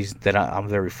of movies that I'm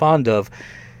very fond of,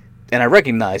 and I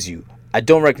recognize you. I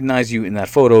don't recognize you in that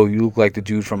photo. You look like the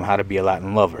dude from How to Be a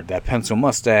Latin Lover. That pencil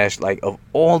mustache, like, of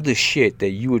all the shit that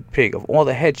you would pick, of all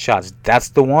the headshots, that's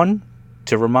the one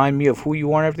to remind me of who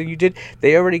you are and everything you did.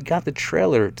 They already got the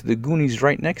trailer to the Goonies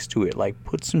right next to it. Like,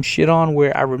 put some shit on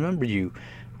where I remember you.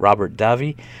 Robert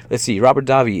Davi. Let's see. Robert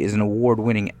Davi is an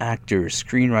award-winning actor,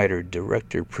 screenwriter,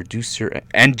 director, producer,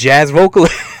 and jazz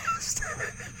vocalist.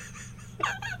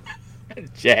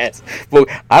 Jazz. Well,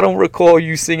 I don't recall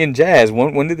you singing jazz.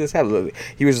 When did this happen?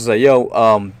 He was just like, yo,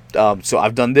 so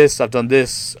I've done this, I've done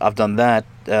that,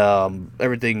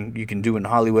 everything you can do in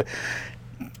Hollywood.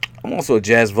 I'm also a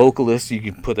jazz vocalist. You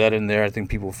can put that in there. I think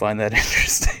people find that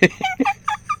interesting.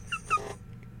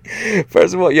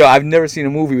 First of all, yo, I've never seen a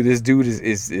movie where this dude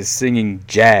is singing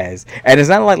jazz, and it's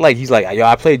not like he's like, yo,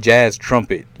 I play jazz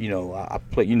trumpet. You know, I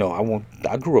play. You know,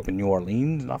 I grew up in New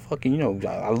Orleans, and I fucking,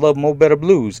 I love Mo Better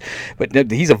Blues. But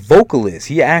he's a vocalist.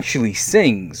 He actually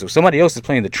sings. So somebody else is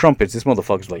playing the trumpets. This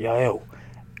motherfucker's like, yo,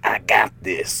 I got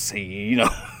this. You know.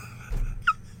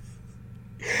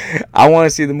 I want to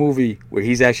see the movie where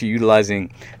he's actually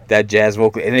utilizing that jazz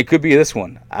vocal, and it could be this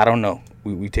one. I don't know.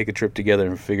 We take a trip together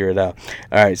and figure it out.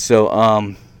 All right,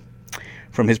 so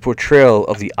from his portrayal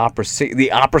of the opera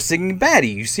singing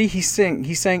baddie, you see, he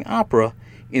sang opera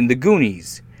in the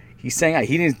Goonies. He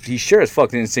sure as fuck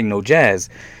didn't sing no jazz,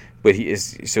 but he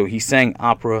sang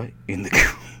opera in the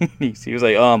Goonies. He was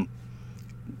like,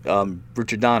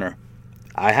 Richard Donner,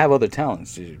 I have other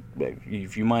talents.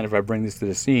 If you mind if I bring this to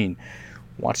the scene,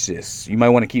 watch this. You might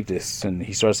want to keep this. And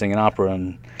he started singing opera,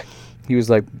 and he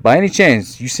was like, by any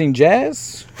chance, you sing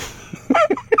jazz?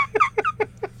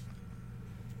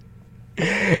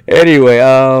 Anyway,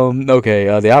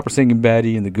 the opera singing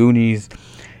baddie in the Goonies,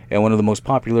 and one of the most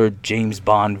popular James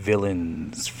Bond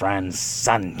villains, Franz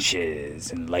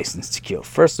Sanchez, in License to Kill.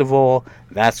 First of all,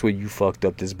 that's where you fucked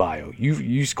up this bio.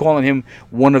 You're calling him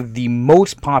one of the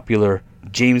most popular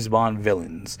James Bond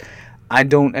villains. I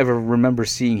don't ever remember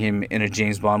seeing him in a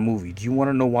James Bond movie. Do you want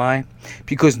to know why?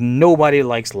 Because nobody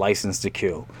likes License to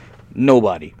Kill.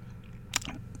 Nobody.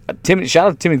 Shout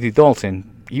out to Timothy Dalton.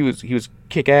 He was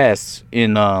kick ass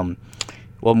in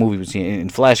what movie was he in?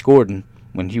 Flash Gordon,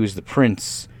 when he was the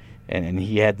prince, and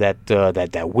he had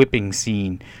that whipping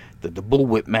scene the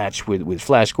bullwhip match with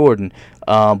Flash Gordon.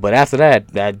 But after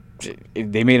that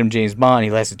they made him James Bond.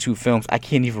 He lasted 2 films. I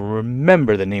can't even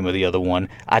remember the name of the other one.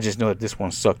 I just know that this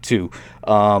one sucked too.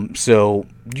 So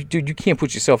you can't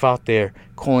put yourself out there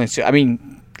calling. I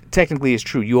mean, technically it's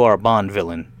true. You are a Bond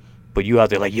villain, but you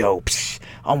out there like, yo,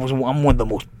 I'm one of the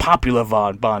most popular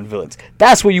Bond villains.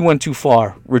 That's where you went too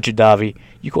far, Richard Davi.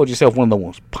 You called yourself one of the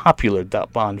most popular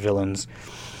Bond villains.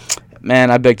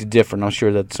 Man, I beg to differ, and I'm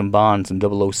sure that some Bond, some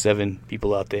 007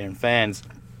 people out there and fans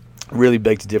really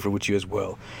beg to differ with you as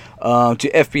well. To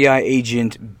FBI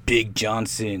agent Big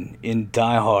Johnson in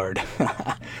Die Hard.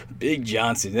 Big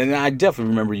Johnson. And I definitely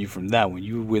remember you from that one.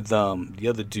 You were with the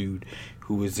other dude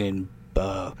who was in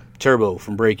Turbo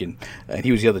from Breaking, and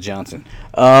he was the other Johnson.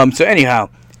 So anyhow,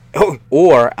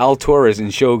 or Al Torres in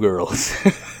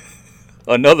Showgirls.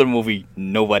 Another movie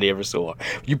nobody ever saw.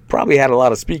 You probably had a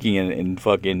lot of speaking in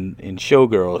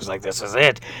Showgirls. Like, this is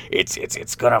it.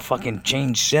 It's gonna fucking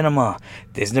change cinema.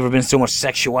 There's never been so much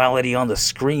sexuality on the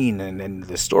screen, and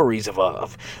the stories of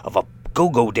a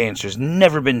go-go dancer's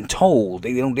never been told.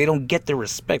 They don't get the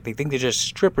respect. They think they're just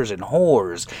strippers and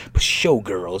whores. But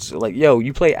Showgirls, like, yo,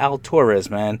 you play Al Torres,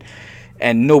 man,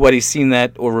 and nobody's seen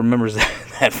that or remembers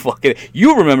that fucking.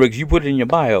 You remember because you put it in your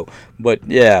bio. But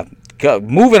yeah.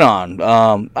 Moving on.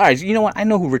 All right, you know what? I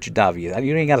know who Richard Davi is.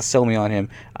 You ain't got to sell me on him.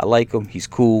 I like him. He's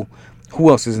cool.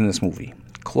 Who else is in this movie?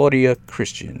 Claudia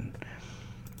Christian.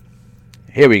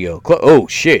 Here we go. Oh,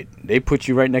 shit. They put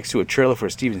you right next to a trailer for a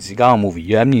Steven Seagal movie.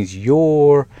 Yeah, that means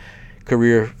your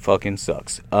career fucking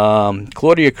sucks.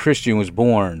 Claudia Christian was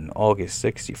born August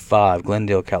 65,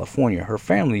 Glendale, California. Her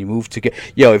family moved to...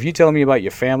 Yo, if you tell me about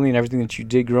your family and everything that you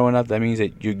did growing up, that means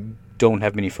that you don't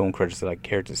have many film credits that I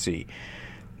care to see.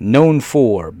 Known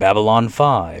for Babylon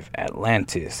 5,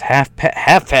 Atlantis, Half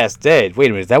Past Dead. Wait a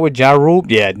minute, is that with Ja Rule?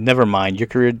 Yeah, never mind. Your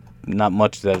career, not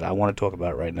much that I want to talk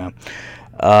about right now.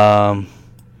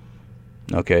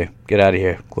 Okay, get out of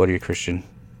here, Claudia Christian.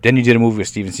 Then you did a movie with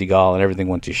Steven Seagal and everything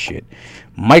went to shit.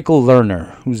 Michael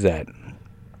Lerner. Who's that?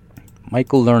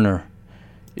 Michael Lerner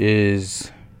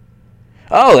is...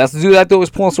 Oh, that's the dude I thought was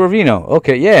Paul Sorvino.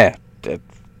 Okay, yeah.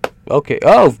 Okay.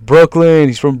 Oh, Brooklyn.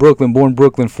 He's from Brooklyn. Born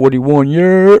Brooklyn, 41.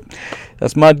 Yeah.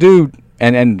 That's my dude.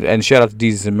 And shout out to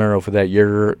Jesus and Mero for that.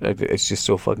 It's just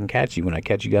so fucking catchy. When I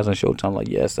catch you guys on Showtime, I'm like,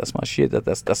 yes, that's my shit.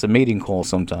 That's a mating call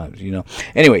sometimes, you know.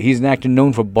 Anyway, he's an actor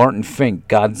known for Barton Fink,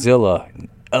 Godzilla, and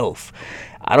Elf.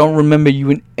 I don't remember you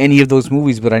in any of those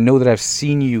movies, but I know that I've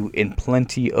seen you in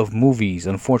plenty of movies.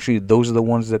 Unfortunately, those are the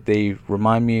ones that they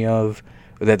remind me of,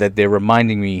 that they're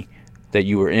reminding me that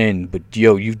you were in. But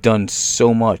yo, you've done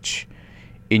so much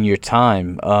in your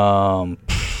time.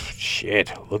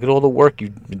 Shit, look at all the work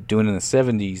you've been doing in the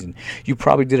 70s, and you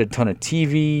probably did a ton of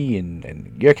TV,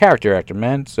 and you're a character actor,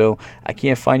 man. So I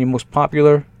can't find you most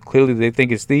popular. Clearly they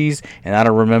think it's these, and I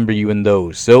don't remember you in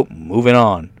those. So moving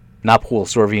on. Not Paul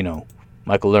Sorvino,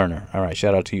 Michael Lerner. All right,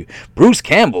 shout out to you. Bruce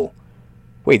Campbell.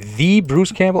 Wait, the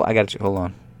Bruce Campbell? I got you. Hold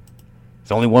on.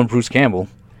 There's only one Bruce Campbell.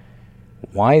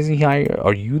 Why is he higher?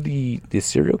 Are you the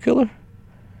serial killer?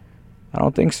 I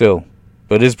don't think so.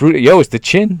 But it's Bruce. Yo, it's the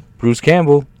Chin, Bruce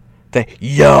Campbell.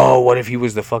 Yo, what if he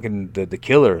was the fucking the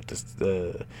killer,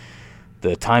 the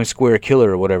Times Square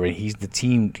killer or whatever? He's the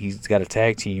team. He's got a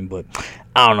tag team, but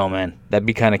I don't know, man. That'd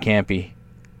be kind of campy.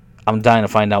 I'm dying to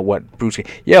find out what Bruce.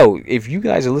 Yo, if you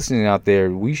guys are listening out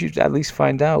there, we should at least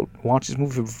find out. Watch this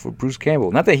movie for Bruce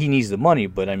Campbell. Not that he needs the money,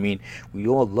 but I mean, we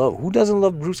all love. Who doesn't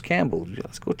love Bruce Campbell?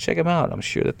 Let's go check him out. I'm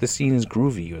sure that the scene is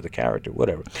groovy, or the character,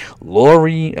 whatever.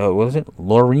 Laureen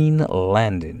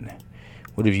Landon.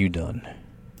 What have you done?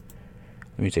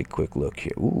 Let me take a quick look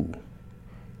here. Ooh.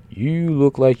 You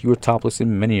look like you were topless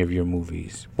in many of your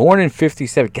movies. Born in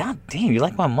 57. God damn, you're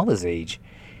like my mother's age.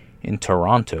 In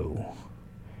Toronto.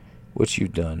 What you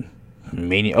done?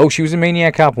 Oh, she was in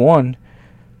Maniac Cop 1.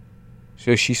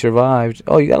 So she survived.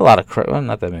 Oh, you got a lot of credits. Well,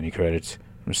 not that many credits.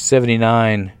 From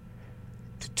 79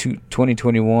 to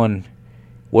 2021.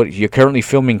 What, you're currently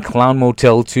filming Clown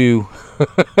Motel 2.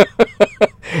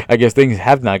 I guess things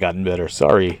have not gotten better.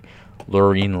 Sorry,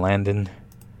 Laureen Landon.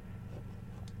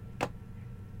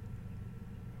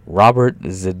 Robert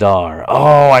Zedar.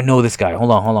 Oh, I know this guy.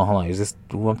 Hold on. Is this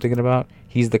who I'm thinking about?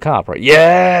 He's the cop, right?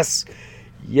 Yes!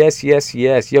 Yes.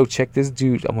 Yo, check this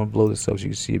dude. I'm going to blow this up so you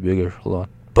can see it bigger. Hold on.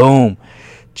 Boom.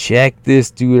 Check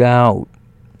this dude out.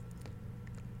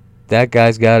 That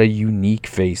guy's got a unique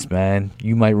face, man.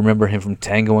 You might remember him from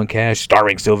Tango and Cash,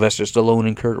 starring Sylvester Stallone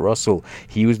and Kurt Russell.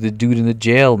 He was the dude in the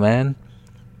jail, man.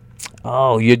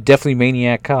 Oh, you're definitely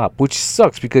Maniac Cop, which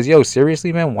sucks because, yo,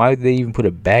 seriously, man, why did they even put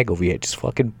a bag over your head? Just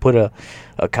fucking put a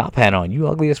cop hat on. You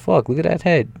ugly as fuck. Look at that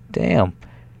head. Damn.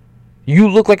 You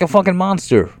look like a fucking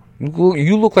monster.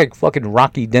 You look like fucking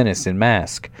Rocky Dennis in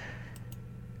Mask.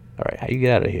 All right, how you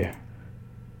get out of here?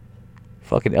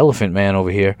 Fucking Elephant Man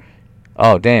over here.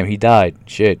 Oh, damn, he died.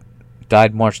 Shit.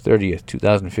 Died March 30th,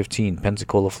 2015,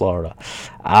 Pensacola, Florida.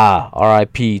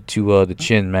 R.I.P. to the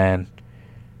Chin Man.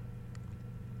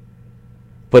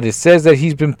 But it says that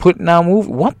he's been putting out movies.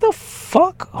 What the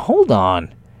fuck? Hold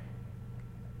on.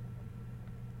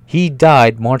 He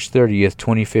died March 30th,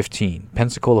 2015,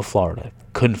 Pensacola, Florida.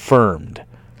 Confirmed.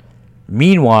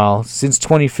 Meanwhile, since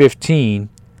 2015,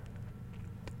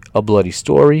 A Bloody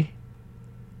Story.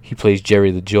 He plays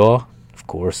Jerry the Jaw, of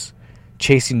course.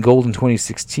 Chasing Gold in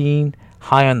 2016.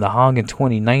 High on the Hog in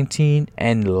 2019.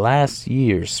 And last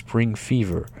year, Spring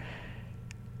Fever.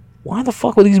 Why the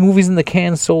fuck were these movies in the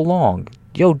can so long?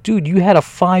 Yo, dude, you had a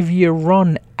 5-year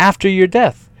run after your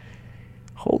death.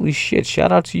 Holy shit,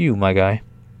 shout out to you, my guy.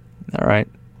 Alright.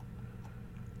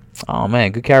 Oh,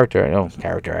 man, good character.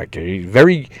 Character actor.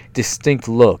 Very distinct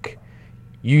look.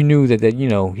 You knew that you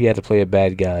know, he had to play a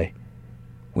bad guy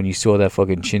when you saw that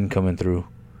fucking chin coming through.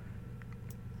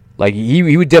 Like,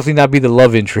 he would definitely not be the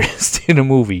love interest in a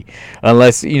movie.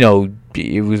 Unless, you know,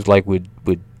 it was like with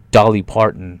Dolly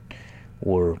Parton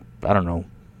or, I don't know,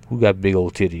 who got big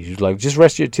old titties. He was like, just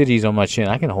rest your titties on my chin.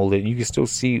 I can hold it and you can still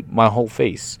see my whole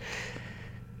face.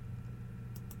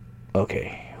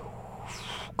 Okay.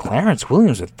 Clarence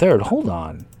Williams III. Hold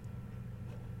on.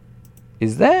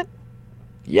 Is that?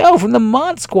 Yo, from the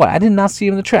Mod Squad. I did not see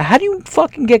him in the trailer. How do you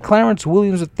fucking get Clarence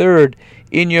Williams III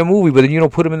in your movie, but then you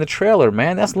don't put him in the trailer,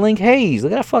 man? That's Link Hayes.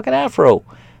 Look at that fucking afro.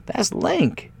 That's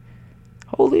Link.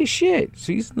 Holy shit.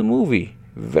 So he's in the movie.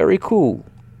 Very cool.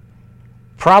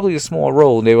 Probably a small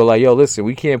role. And they were like, yo, listen,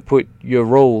 we can't put your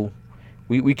role,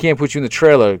 we can't put you in the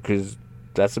trailer because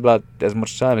that's about as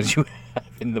much time as you have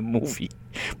in the movie.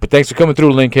 But thanks for coming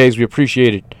through, Link Hayes. We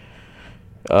appreciate it.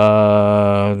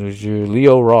 There's your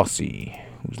Leo Rossi.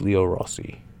 Who's Leo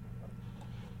Rossi?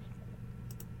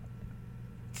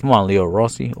 Come on, Leo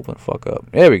Rossi. Open the fuck up.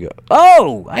 There we go.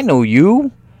 Oh, I know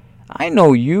you.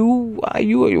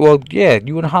 Well, yeah,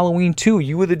 you in Halloween 2.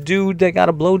 You were the dude that got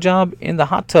a blowjob in the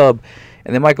hot tub,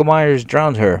 and then Michael Myers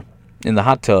drowned her in the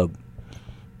hot tub.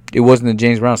 It wasn't the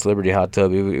James Brown celebrity hot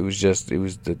tub. It was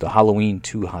the Halloween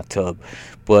 2 hot tub.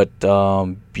 But,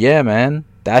 yeah, man.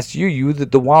 That's you. You were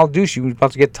the wild douche. You were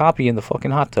about to get toppy in the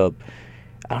fucking hot tub.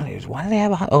 I don't know. Why do they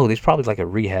have a hot... Oh, there's probably like a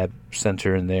rehab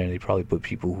center in there. And they probably put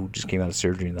people who just came out of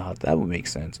surgery in the hot... That would make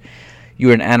sense. You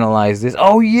were in Analyze This.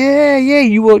 Oh, yeah.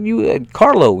 You were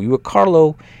Carlo. You were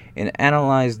Carlo in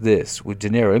Analyze This with De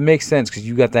Niro. It makes sense because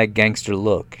you got that gangster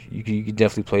look. You could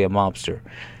definitely play a mobster.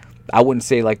 I wouldn't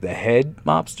say like the head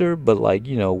mobster, but like,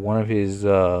 you know, one of his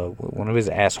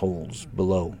assholes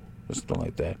below. Something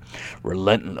like that.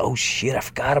 Relentless. Oh, shit. I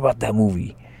forgot about that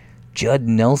movie. Judd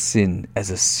Nelson as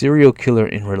a serial killer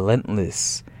in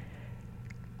Relentless.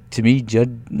 To me,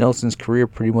 Judd Nelson's career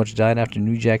pretty much died after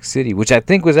New Jack City, which I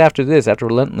think was after this, after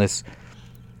Relentless.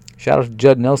 Shout out to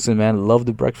Judd Nelson, man. Love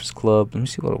The Breakfast Club. Let me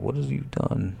see what has he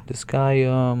done. This guy's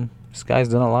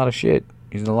done a lot of shit.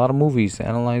 He's in a lot of movies.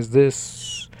 Analyze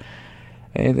This.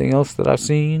 Anything else that I've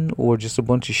seen, or just a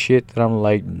bunch of shit that I'm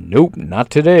like, nope, not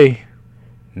today.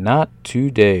 Not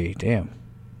today. Damn.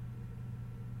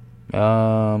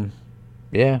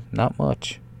 Yeah, not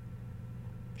much.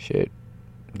 Shit.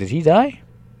 Did he die?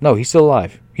 No, he's still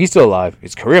alive. He's still alive.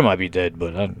 His career might be dead,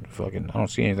 but I don't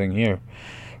see anything here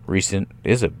recent.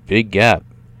 There's a big gap.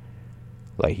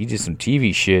 Like, he did some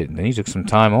TV shit, and then he took some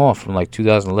time off from like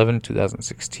 2011,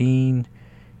 2016,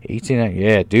 18.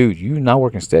 Yeah, dude, you're not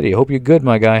working steady. I hope you're good,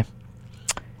 my guy.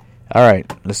 All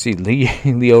right, let's see.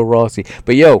 Leo Rossi.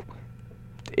 But yo,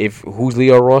 who's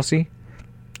Leo Rossi?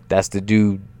 That's the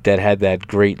dude that had that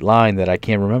great line that I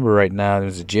can't remember right now. There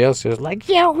was a jail cell. It was like,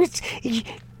 yo,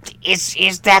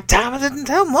 it's that time of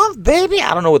the month, baby.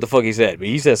 I don't know what the fuck he said, but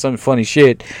he said some funny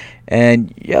shit.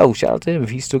 And yo, shout out to him if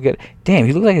he still damn,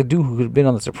 he looked like a dude who could have been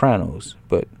on The Sopranos.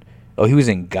 But he was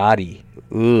in Gotti.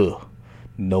 Ugh.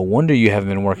 No wonder you haven't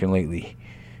been working lately.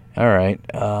 All right.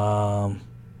 And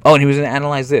he was in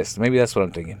Analyze This. Maybe that's what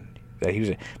I'm thinking. That he was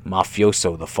a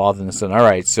mafioso, the father and the son. All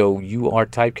right, so you are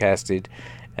typecasted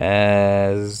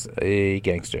as a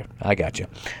gangster. I got you.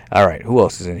 All right, who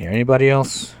else is in here? Anybody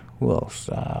else? Who else?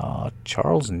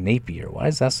 Charles Napier. Why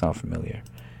does that sound familiar?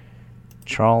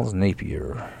 Charles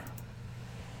Napier.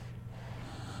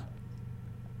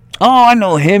 Oh, I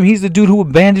know him. He's the dude who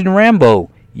abandoned Rambo.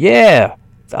 Yeah.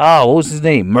 Oh, what was his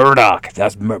name? Murdoch.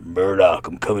 That's Murdoch.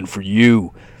 I'm coming for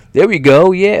you. There we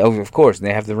go. Yeah, of course. And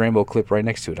they have the Rambo clip right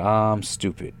next to it. I'm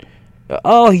stupid.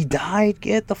 Oh, he died.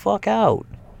 Get the fuck out.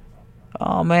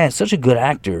 Oh, man. Such a good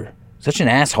actor. such an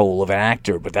asshole of an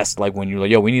actor, but that's like when you're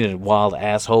like, yo, we need a wild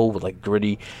asshole with like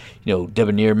gritty,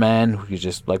 debonair man who could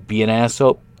just like be an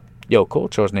asshole. Yo, call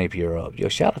Charles Napier up. Yo,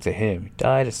 shout out to him. He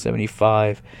died at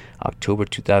 75, October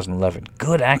 2011.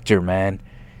 Good actor, man.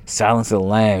 Silence of the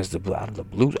Lambs, the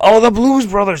Blues. Oh, the Blues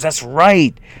Brothers. That's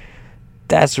right.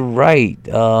 That's right.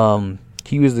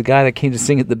 He was the guy that came to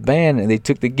sing at the band, and they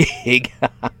took the gig.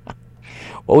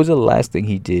 What was the last thing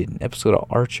he did? An episode of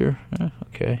Archer?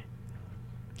 Okay.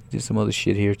 He did some other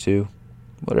shit here, too.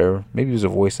 Whatever. Maybe he was a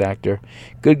voice actor.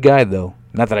 Good guy, though.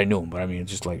 Not that I knew him, but I mean,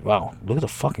 it's just like, wow, look at the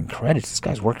fucking credits. This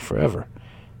guy's working forever.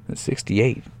 At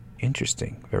 68.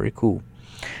 Interesting. Very cool.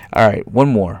 All right, one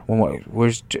more.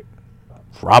 Where's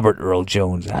Robert Earl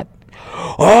Jones?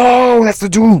 Oh, that's the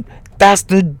dude. That's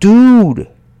the dude.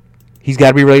 He's got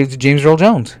to be related to James Earl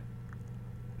Jones.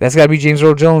 That's got to be James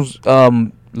Earl Jones'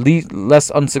 less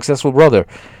unsuccessful brother,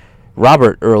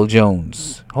 Robert Earl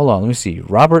Jones. Hold on, let me see.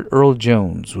 Robert Earl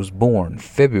Jones was born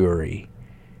February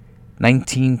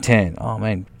 1910. Oh,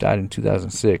 man, died in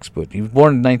 2006, but he was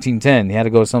born in 1910. He had to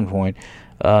go at some point.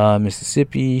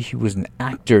 Mississippi. He was an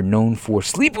actor known for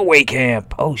Sleepaway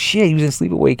Camp. Oh, shit, he was in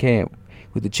Sleepaway Camp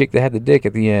with the chick that had the dick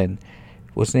at the end.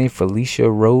 What's her name? Felicia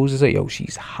Rose? Is it? Yo,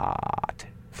 she's hot.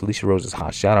 Felicia Rose is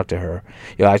hot. Shout out to her.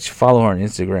 Yo, I follow her on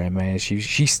Instagram, man.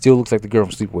 She still looks like the girl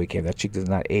from Sleepaway Camp. That chick does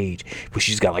not age, but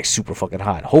she's got like super fucking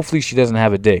hot. Hopefully she doesn't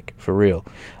have a dick, for real.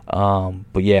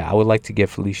 But yeah, I would like to get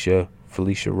Felicia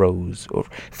Rose or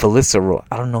Felissa Rose.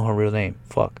 I don't know her real name.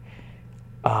 Fuck.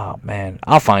 Oh man,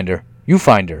 I'll find her. You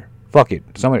find her. Fuck it.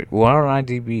 Somebody. Well, on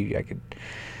IMDb,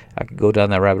 I could go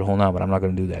down that rabbit hole now, but I'm not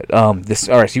gonna do that. All right.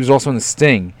 So he was also in The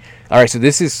Sting. All right. So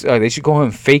this is they should call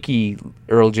him Faker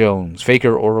Earl Jones,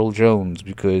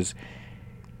 because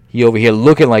he over here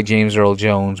looking like James Earl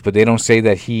Jones, but they don't say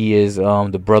that he is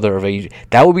the brother of a.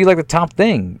 That would be like the top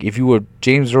thing. If you were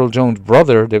James Earl Jones'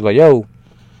 brother, they'd be like, yo,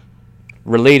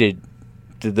 related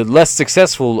to the less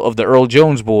successful of the Earl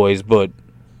Jones boys, but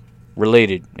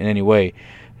related in any way.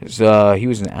 He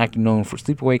was an actor known for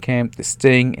Sleepaway Camp, The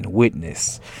Sting, and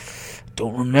Witness.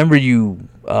 Don't remember you,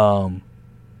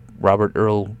 Robert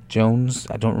Earl Jones.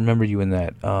 I don't remember you in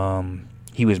that.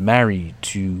 He was married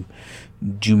to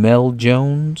Jumel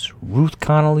Jones, Ruth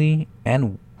Connolly,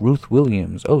 and Ruth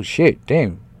Williams. Oh, shit.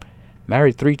 Damn.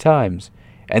 Married 3 times.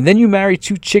 And then you married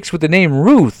 2 chicks with the name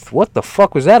Ruth. What the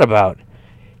fuck was that about?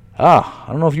 I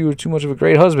don't know if you were too much of a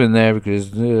great husband there, because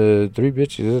 3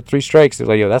 bitches, 3 strikes. They're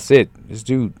like, yo, that's it. This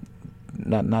dude,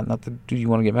 not the dude you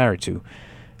want to get married to.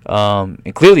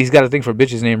 And clearly he's got a thing for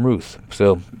bitches named Ruth.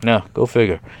 So, no, go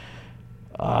figure.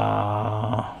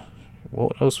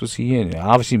 What else was he in?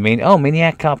 Obviously,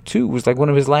 Maniac Cop 2 was like one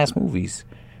of his last movies.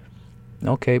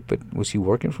 Okay, but was he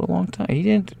working for a long time? He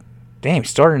didn't. Damn, he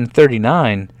started in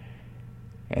 1939,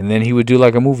 and then he would do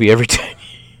like a movie every 10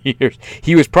 years.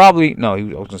 He was probably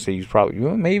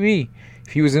maybe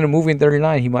if he was in a movie in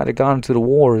 1939, he might have gone to the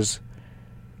wars.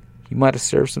 He might have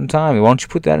served some time. Why don't you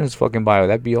put that in his fucking bio?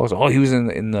 That'd be awesome. Oh, he was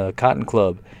in the Cotton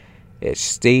Club as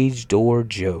Stage Door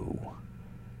Joe,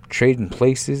 trading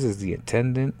places as the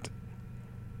attendant.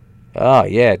 Oh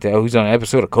yeah, he was on an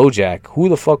episode of Kojak. Who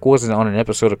the fuck wasn't on an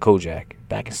episode of Kojak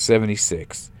back in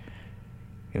 '76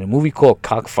 in a movie called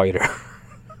Cockfighter?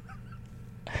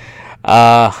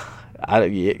 Well,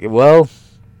 I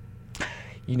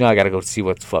gotta go see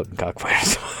what the fucking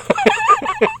Cockfighter's.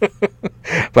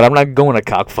 But I'm not going to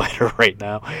Cockfighter right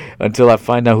now until I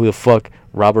find out who the fuck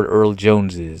Robert Earl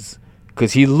Jones is.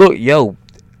 Cause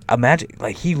imagine,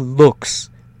 like, he looks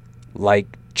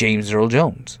like James Earl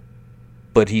Jones,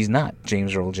 but he's not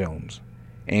James Earl Jones,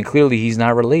 and clearly he's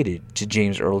not related to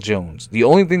James Earl Jones. The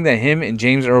only thing that him and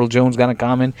James Earl Jones got in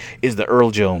common is the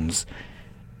Earl Jones.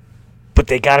 But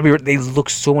they look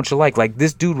so much alike. Like,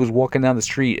 this dude was walking down the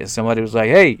street and somebody was like,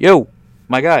 hey, yo,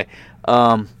 my guy,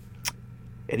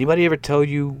 anybody ever tell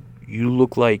you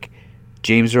look like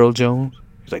James Earl Jones?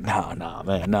 He's like, nah,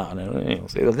 man,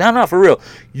 no, for real.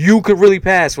 You could really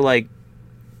pass for, like,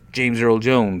 James Earl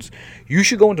Jones. You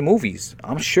should go into movies.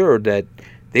 I'm sure that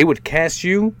they would cast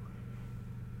you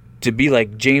to be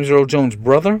like James Earl Jones'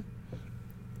 brother.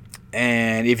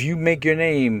 And if you make your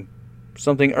name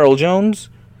something Earl Jones,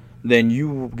 then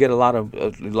you get a lot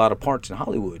of parts in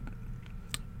Hollywood.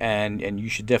 And you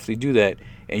should definitely do that.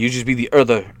 And you just be the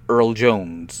other Earl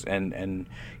Jones. And then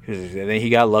he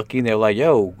got lucky, and they were like,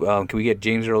 yo, can we get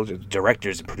James Earl Jones?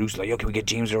 Directors and producers like, yo, can we get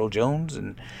James Earl Jones?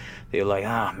 And they were like,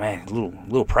 man, a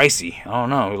little pricey. I don't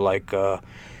know. Like,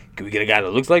 can we get a guy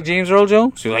that looks like James Earl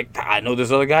Jones? So you're like, I know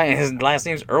this other guy, and his last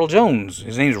name's Earl Jones.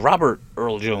 His name's Robert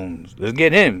Earl Jones. Let's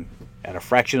get him at a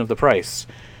fraction of the price,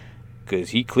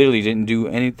 because he clearly didn't do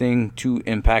anything too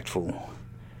impactful.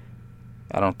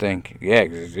 I don't think. Yeah,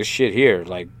 'cause this shit here,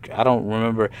 like, I don't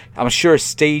remember. I'm sure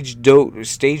Stage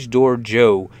Door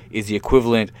Joe is the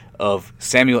equivalent of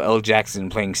Samuel L. Jackson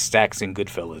playing Stax in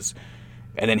Goodfellas.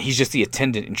 And then he's just the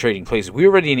attendant in Trading Places. We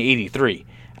were already in 83.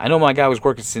 I know my guy was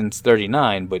working since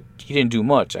 39, but he didn't do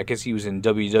much. I guess he was in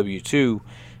WW2.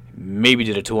 Maybe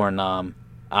did a tour in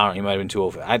I don't know, he might have been too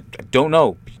old. I don't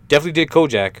know. Definitely did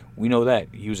Kojak. We know that.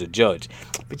 He was a judge.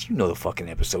 But you know the fucking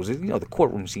episodes. You know the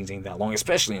courtroom scenes ain't that long,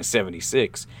 especially in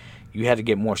 76. You had to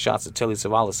get more shots of Telly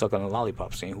Savalas sucking on a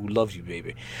lollipop saying, "Who loves you,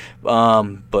 baby?" But,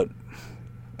 all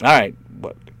right.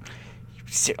 But,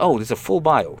 oh, there's a full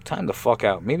bio. Time the fuck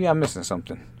out. Maybe I'm missing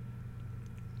something.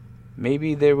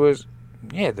 Maybe there was,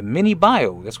 yeah, the mini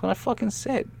bio. That's what I fucking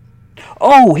said.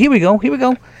 Oh, here we go.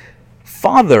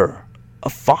 A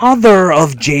father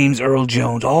of James Earl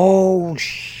Jones. Oh,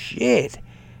 shit.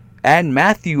 And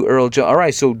Matthew Earl Jones. All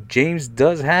right, so James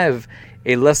does have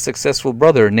a less successful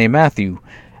brother named Matthew.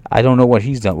 I don't know what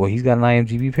he's done. Well, he's got an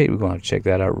IMDb page. We're going to have to check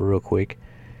that out real quick.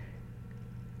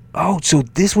 Oh, so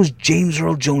this was James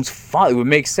Earl Jones' father. It would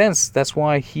make sense. That's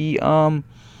why he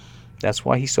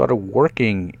started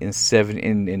working in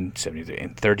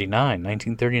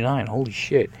 1939. Holy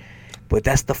shit. But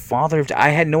that's the father of... I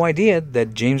had no idea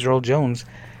that James Earl Jones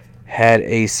had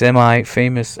a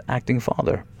semi-famous acting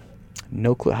father.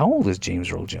 No clue. How old is James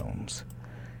Earl Jones?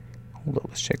 Hold up,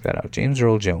 let's check that out. James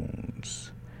Earl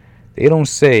Jones. They don't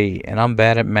say, and I'm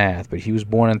bad at math, but he was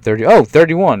born in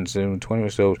 31. So 20 or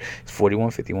so.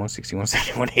 41, 51, 61,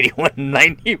 71, 81,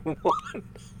 91.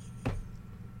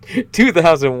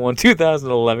 2001,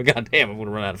 2011. God damn, I'm going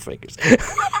to run out of figures.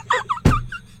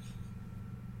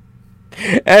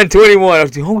 And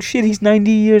 21. Oh shit, he's 90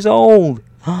 years old.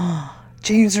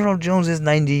 James Earl Jones is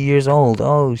 90 years old.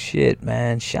 Oh shit,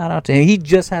 man. Shout out to him. He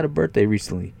just had a birthday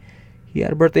recently. He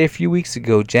had a birthday a few weeks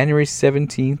ago, January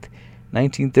 17th,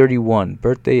 1931.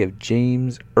 Birthday of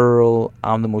James Earl,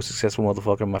 I'm the most successful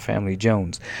motherfucker in my family,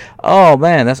 Jones. Oh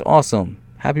man, that's awesome.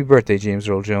 Happy birthday, James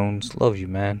Earl Jones. Love you,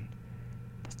 man.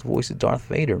 That's the voice of Darth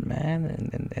Vader,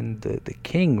 man. And the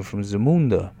king from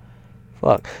Zamunda.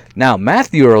 Fuck. Now,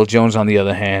 Matthew Earl Jones, on the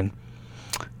other hand,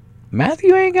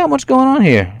 Matthew ain't got much going on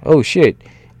here. Oh, shit.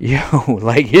 Yo,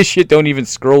 like, his shit don't even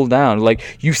scroll down. Like,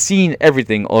 you've seen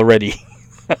everything already.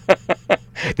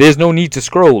 There's no need to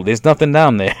scroll. There's nothing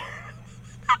down there.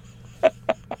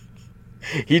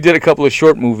 He did a couple of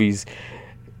short movies.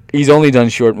 He's only done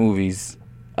short movies.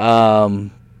 Well,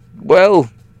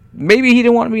 maybe he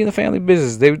didn't want to be in the family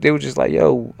business. They were just like,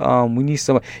 yo, we need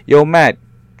somebody. Yo, Matt,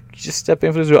 just step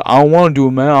in for this. I don't want to do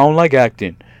it, man. I don't like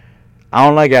acting.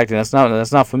 That's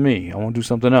not for me. I want to do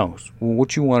something else. Well,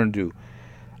 what you want to do?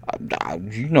 I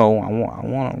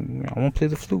want to play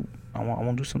the flute. I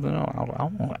want to do something else. I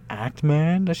want to act,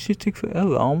 man. That shit take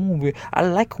forever. I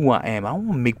like who I am. I don't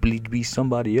want to make believe to be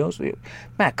somebody else.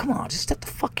 Man, come on, just step the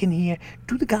fuck in here.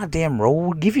 Do the goddamn role.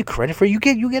 We'll give you credit for it. You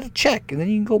get a check, and then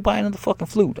you can go buy another fucking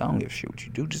flute. I don't give a shit what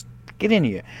you do. Just get in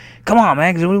here. Come on,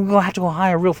 man, because we're going to have to go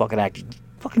hire a real fucking actor.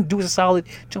 Fucking do us a solid.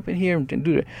 Jump in here and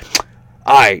do that.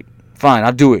 All right, fine,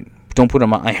 I'll do it. Don't put it on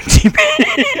my IMDb.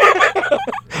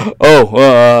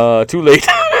 Too late.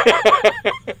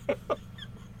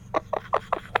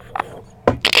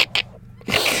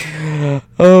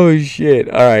 Oh shit!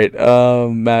 All right,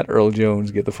 Matt Earl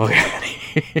Jones, get the fuck out of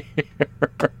here.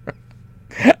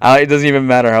 It doesn't even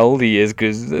matter how old he is,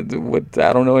 because I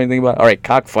don't know anything about. All right,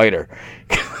 Cockfighter.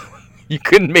 You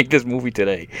couldn't make this movie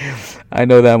today. I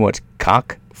know that much.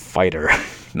 Cockfighter,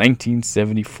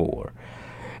 1974.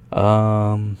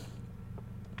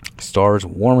 Stars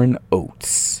Warren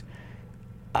Oates,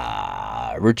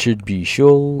 Richard B.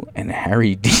 Schull, and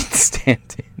Harry Dean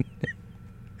Stanton.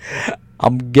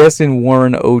 I'm guessing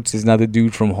Warren Oates is not the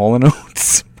dude from Hall &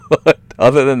 Oates, but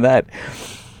other than that,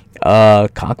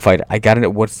 Cockfighter. I got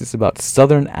it. What's this about?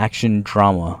 Southern action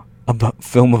drama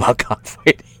film about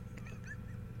cockfighting.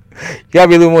 You gotta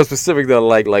be a little more specific though.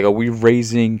 Like, are we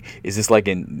raising? Is this like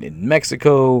in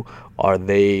Mexico? Are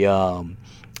they are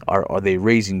they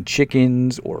raising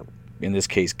chickens, or in this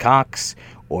case cocks?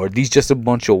 Or are these just a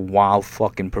bunch of wild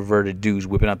fucking perverted dudes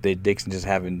whipping out their dicks and just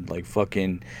having like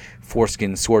fucking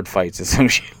foreskin sword fights or some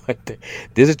shit like that?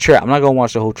 There's a trailer. I'm not gonna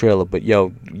watch the whole trailer, but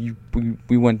yo,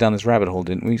 we went down this rabbit hole,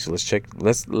 didn't we? So let's check.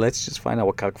 Let's just find out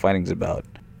what cockfighting's about.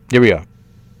 Here we are.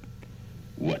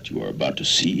 What you are about to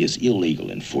see is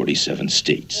illegal in 47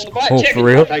 states. Oh, for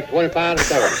real? I'll take 25 to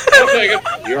 30. I'll take it.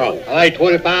 You're on. I'll take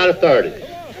 25 to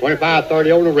 30. 25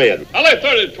 30 on the red. I'll lay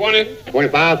 30 to 20.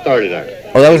 25 30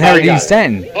 there. Oh, that was Harry Dean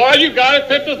Stanton. Oh, you got it.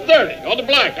 50 to 30. On the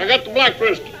black. I got the black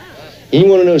first. You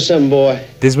want to know something, boy?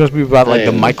 This must be about like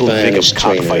the Michael Vick of finest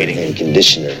trainer cockfighting. and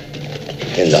conditioner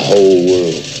in the whole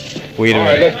world. Wait a All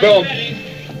right, minute. let's go.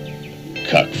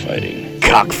 Cockfighting.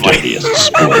 Cockfighting. Dirtiest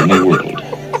sport in the world.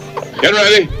 Get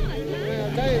ready.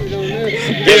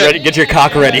 Get ready. Get your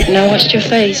cock ready. Now watch your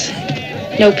face.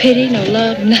 No pity, no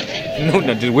love, nothing. No,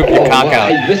 just whip your cock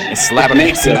out and slap it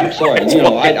against it. I'm sorry. You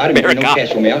know, I didn't get no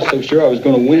cash on me. I was so sure I was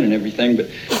going to win and everything. But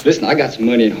listen, I got some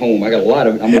money at home. I got a lot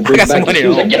of it. I'm going to bring I it got some back money as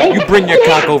soon as I at get home. home. You bring your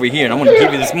cock over here, and I'm gonna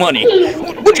give you this money.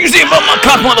 What you say about my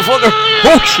cock, motherfucker?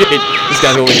 Oh shit! This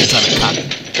guy's over here trying to cock.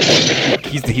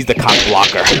 He's the cock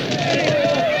blocker.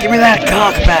 Give me that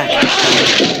cock back.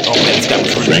 Oh man, this guy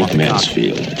was really Frank wanting the cock.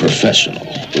 Mansfield, professional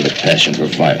with a passion for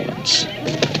violence.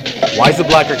 Why is the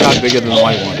blacker cock bigger than the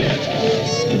white one?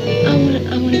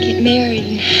 I wanna get married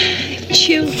and have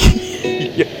children.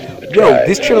 Yo,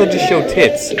 this trailer just showed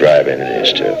tits. The drive-in it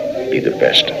is to be the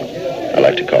best. I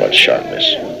like to call it sharpness.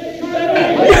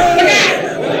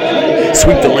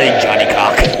 Sweep the leg, Johnny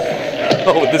Cock.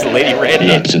 Oh, this lady ran in.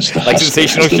 Not since the Like hustle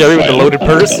Sensational has the Sherry with the violent loaded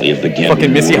purse. underbelly of the gambling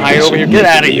Fucking Missy world Hyatt is over here. Get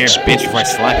out of here, exposed. bitch, before I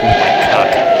slap you with my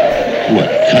cock. What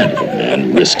kind of a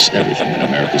man risks everything in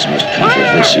America's most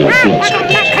controversial bloodsport? What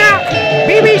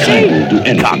kind will do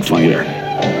anything to win?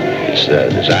 It's the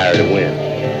desire to win.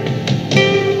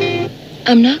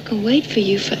 I'm not gonna wait for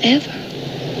you forever.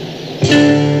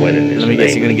 Winning is Let me the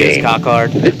guess, you're gonna name get of his the cock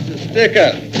hard. Stick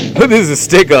up. This is a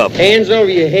stick up. Hands over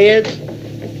your heads.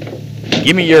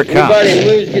 Give me your cock. Anybody who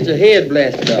moves gets a head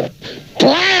blasted off.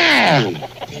 Blam!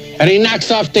 And he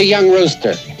knocks off the young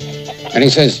rooster. And he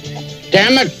says,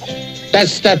 damn it,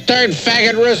 that's the third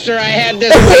faggot rooster I had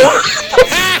this week.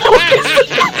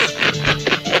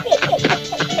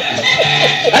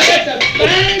 I got the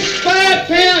finest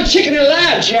 5-pound chicken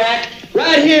alive, Jack.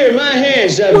 Right here in my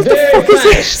hands. The very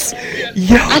finest.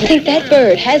 Yo. I think that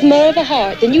bird has more of a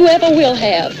heart than you ever will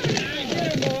have.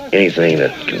 Anything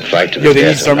that can fight to the Yo, they need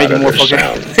death to start and not making more utter fucking.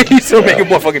 sound. They need to start making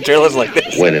more fucking trailers like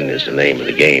this. Winning is the name of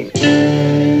the game.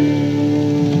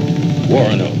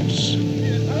 Warren Oates.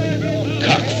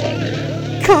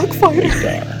 Cockfighter. Cockfighter.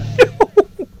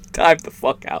 Time the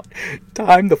fuck out.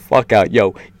 Time the fuck out.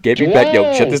 Yo, get me back.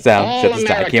 Yo, shut this down. Shut this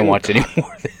down. I can't watch any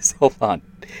more of this. Hold on.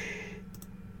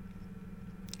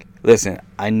 Listen,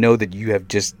 I know that you have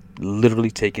just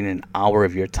literally taken an hour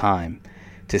of your time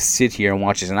to sit here and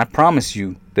watch this. And I promise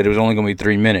you that it was only going to be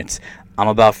 3 minutes. I'm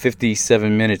about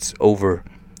 57 minutes over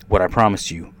what I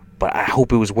promised you. But I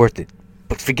hope it was worth it.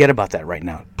 But forget about that right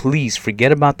now. Please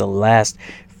forget about the last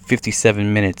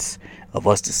 57 minutes of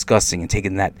us discussing and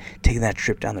taking that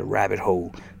trip down the rabbit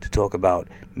hole to talk about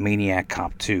Maniac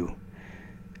Cop 2.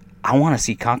 I want to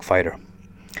see Cockfighter.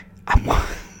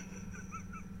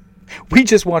 We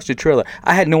just watched the trailer.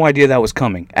 I had no idea that was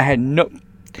coming. I had no...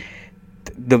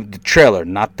 The trailer,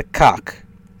 not the cock.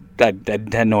 I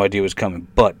had no idea it was coming.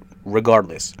 But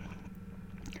regardless,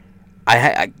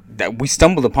 we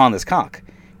stumbled upon this cock.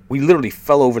 We literally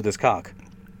fell over this cock.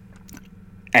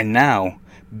 And now,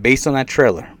 based on that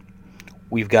trailer,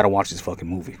 we've got to watch this fucking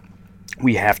movie.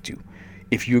 We have to.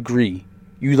 If you agree,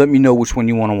 you let me know which one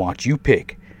you want to watch. You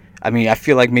pick. I mean, I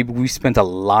feel like maybe we spent a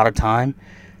lot of time.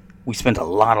 We spent a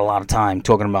lot of time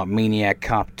talking about Maniac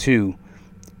Cop 2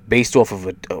 based off of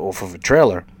a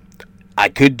trailer. I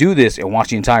could do this and watch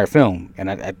the entire film, and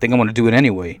I think I'm going to do it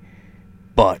anyway.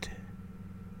 But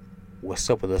what's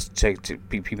up with us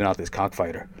peeping out this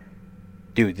Cockfighter?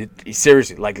 Dude,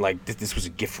 seriously, like this was a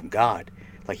gift from God.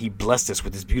 Like, he blessed us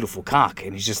with this beautiful cock,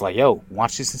 and he's just like, yo,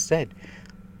 watch this instead.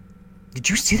 Did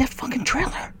you see that fucking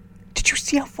trailer? Did you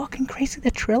see how fucking crazy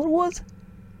that trailer was?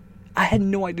 I had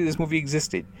no idea this movie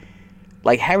existed.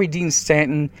 Like, Harry Dean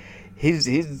Stanton,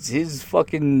 his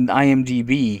fucking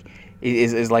IMDb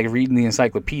is like reading the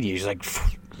encyclopedia. He's like,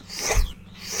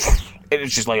 and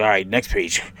it's just like, all right, next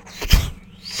page.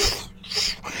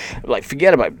 Like,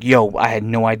 forget about it. Yo, I had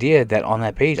no idea that on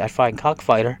that page I'd find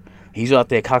Cockfighter. He's out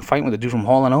there cockfighting with the dude from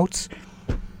Hall & Oates.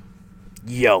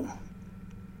 Yo,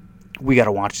 we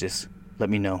gotta watch this.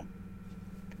 Let me know.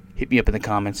 Hit me up in the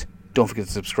comments. Don't forget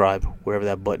to subscribe wherever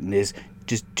that button is.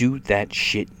 Just do that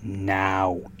shit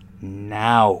now.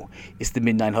 Now. It's the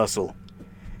Midnight Hustle.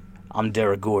 I'm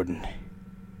Derek Gordon.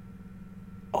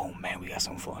 Oh man, we got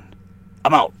some fun.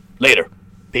 I'm out. Later.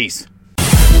 Peace.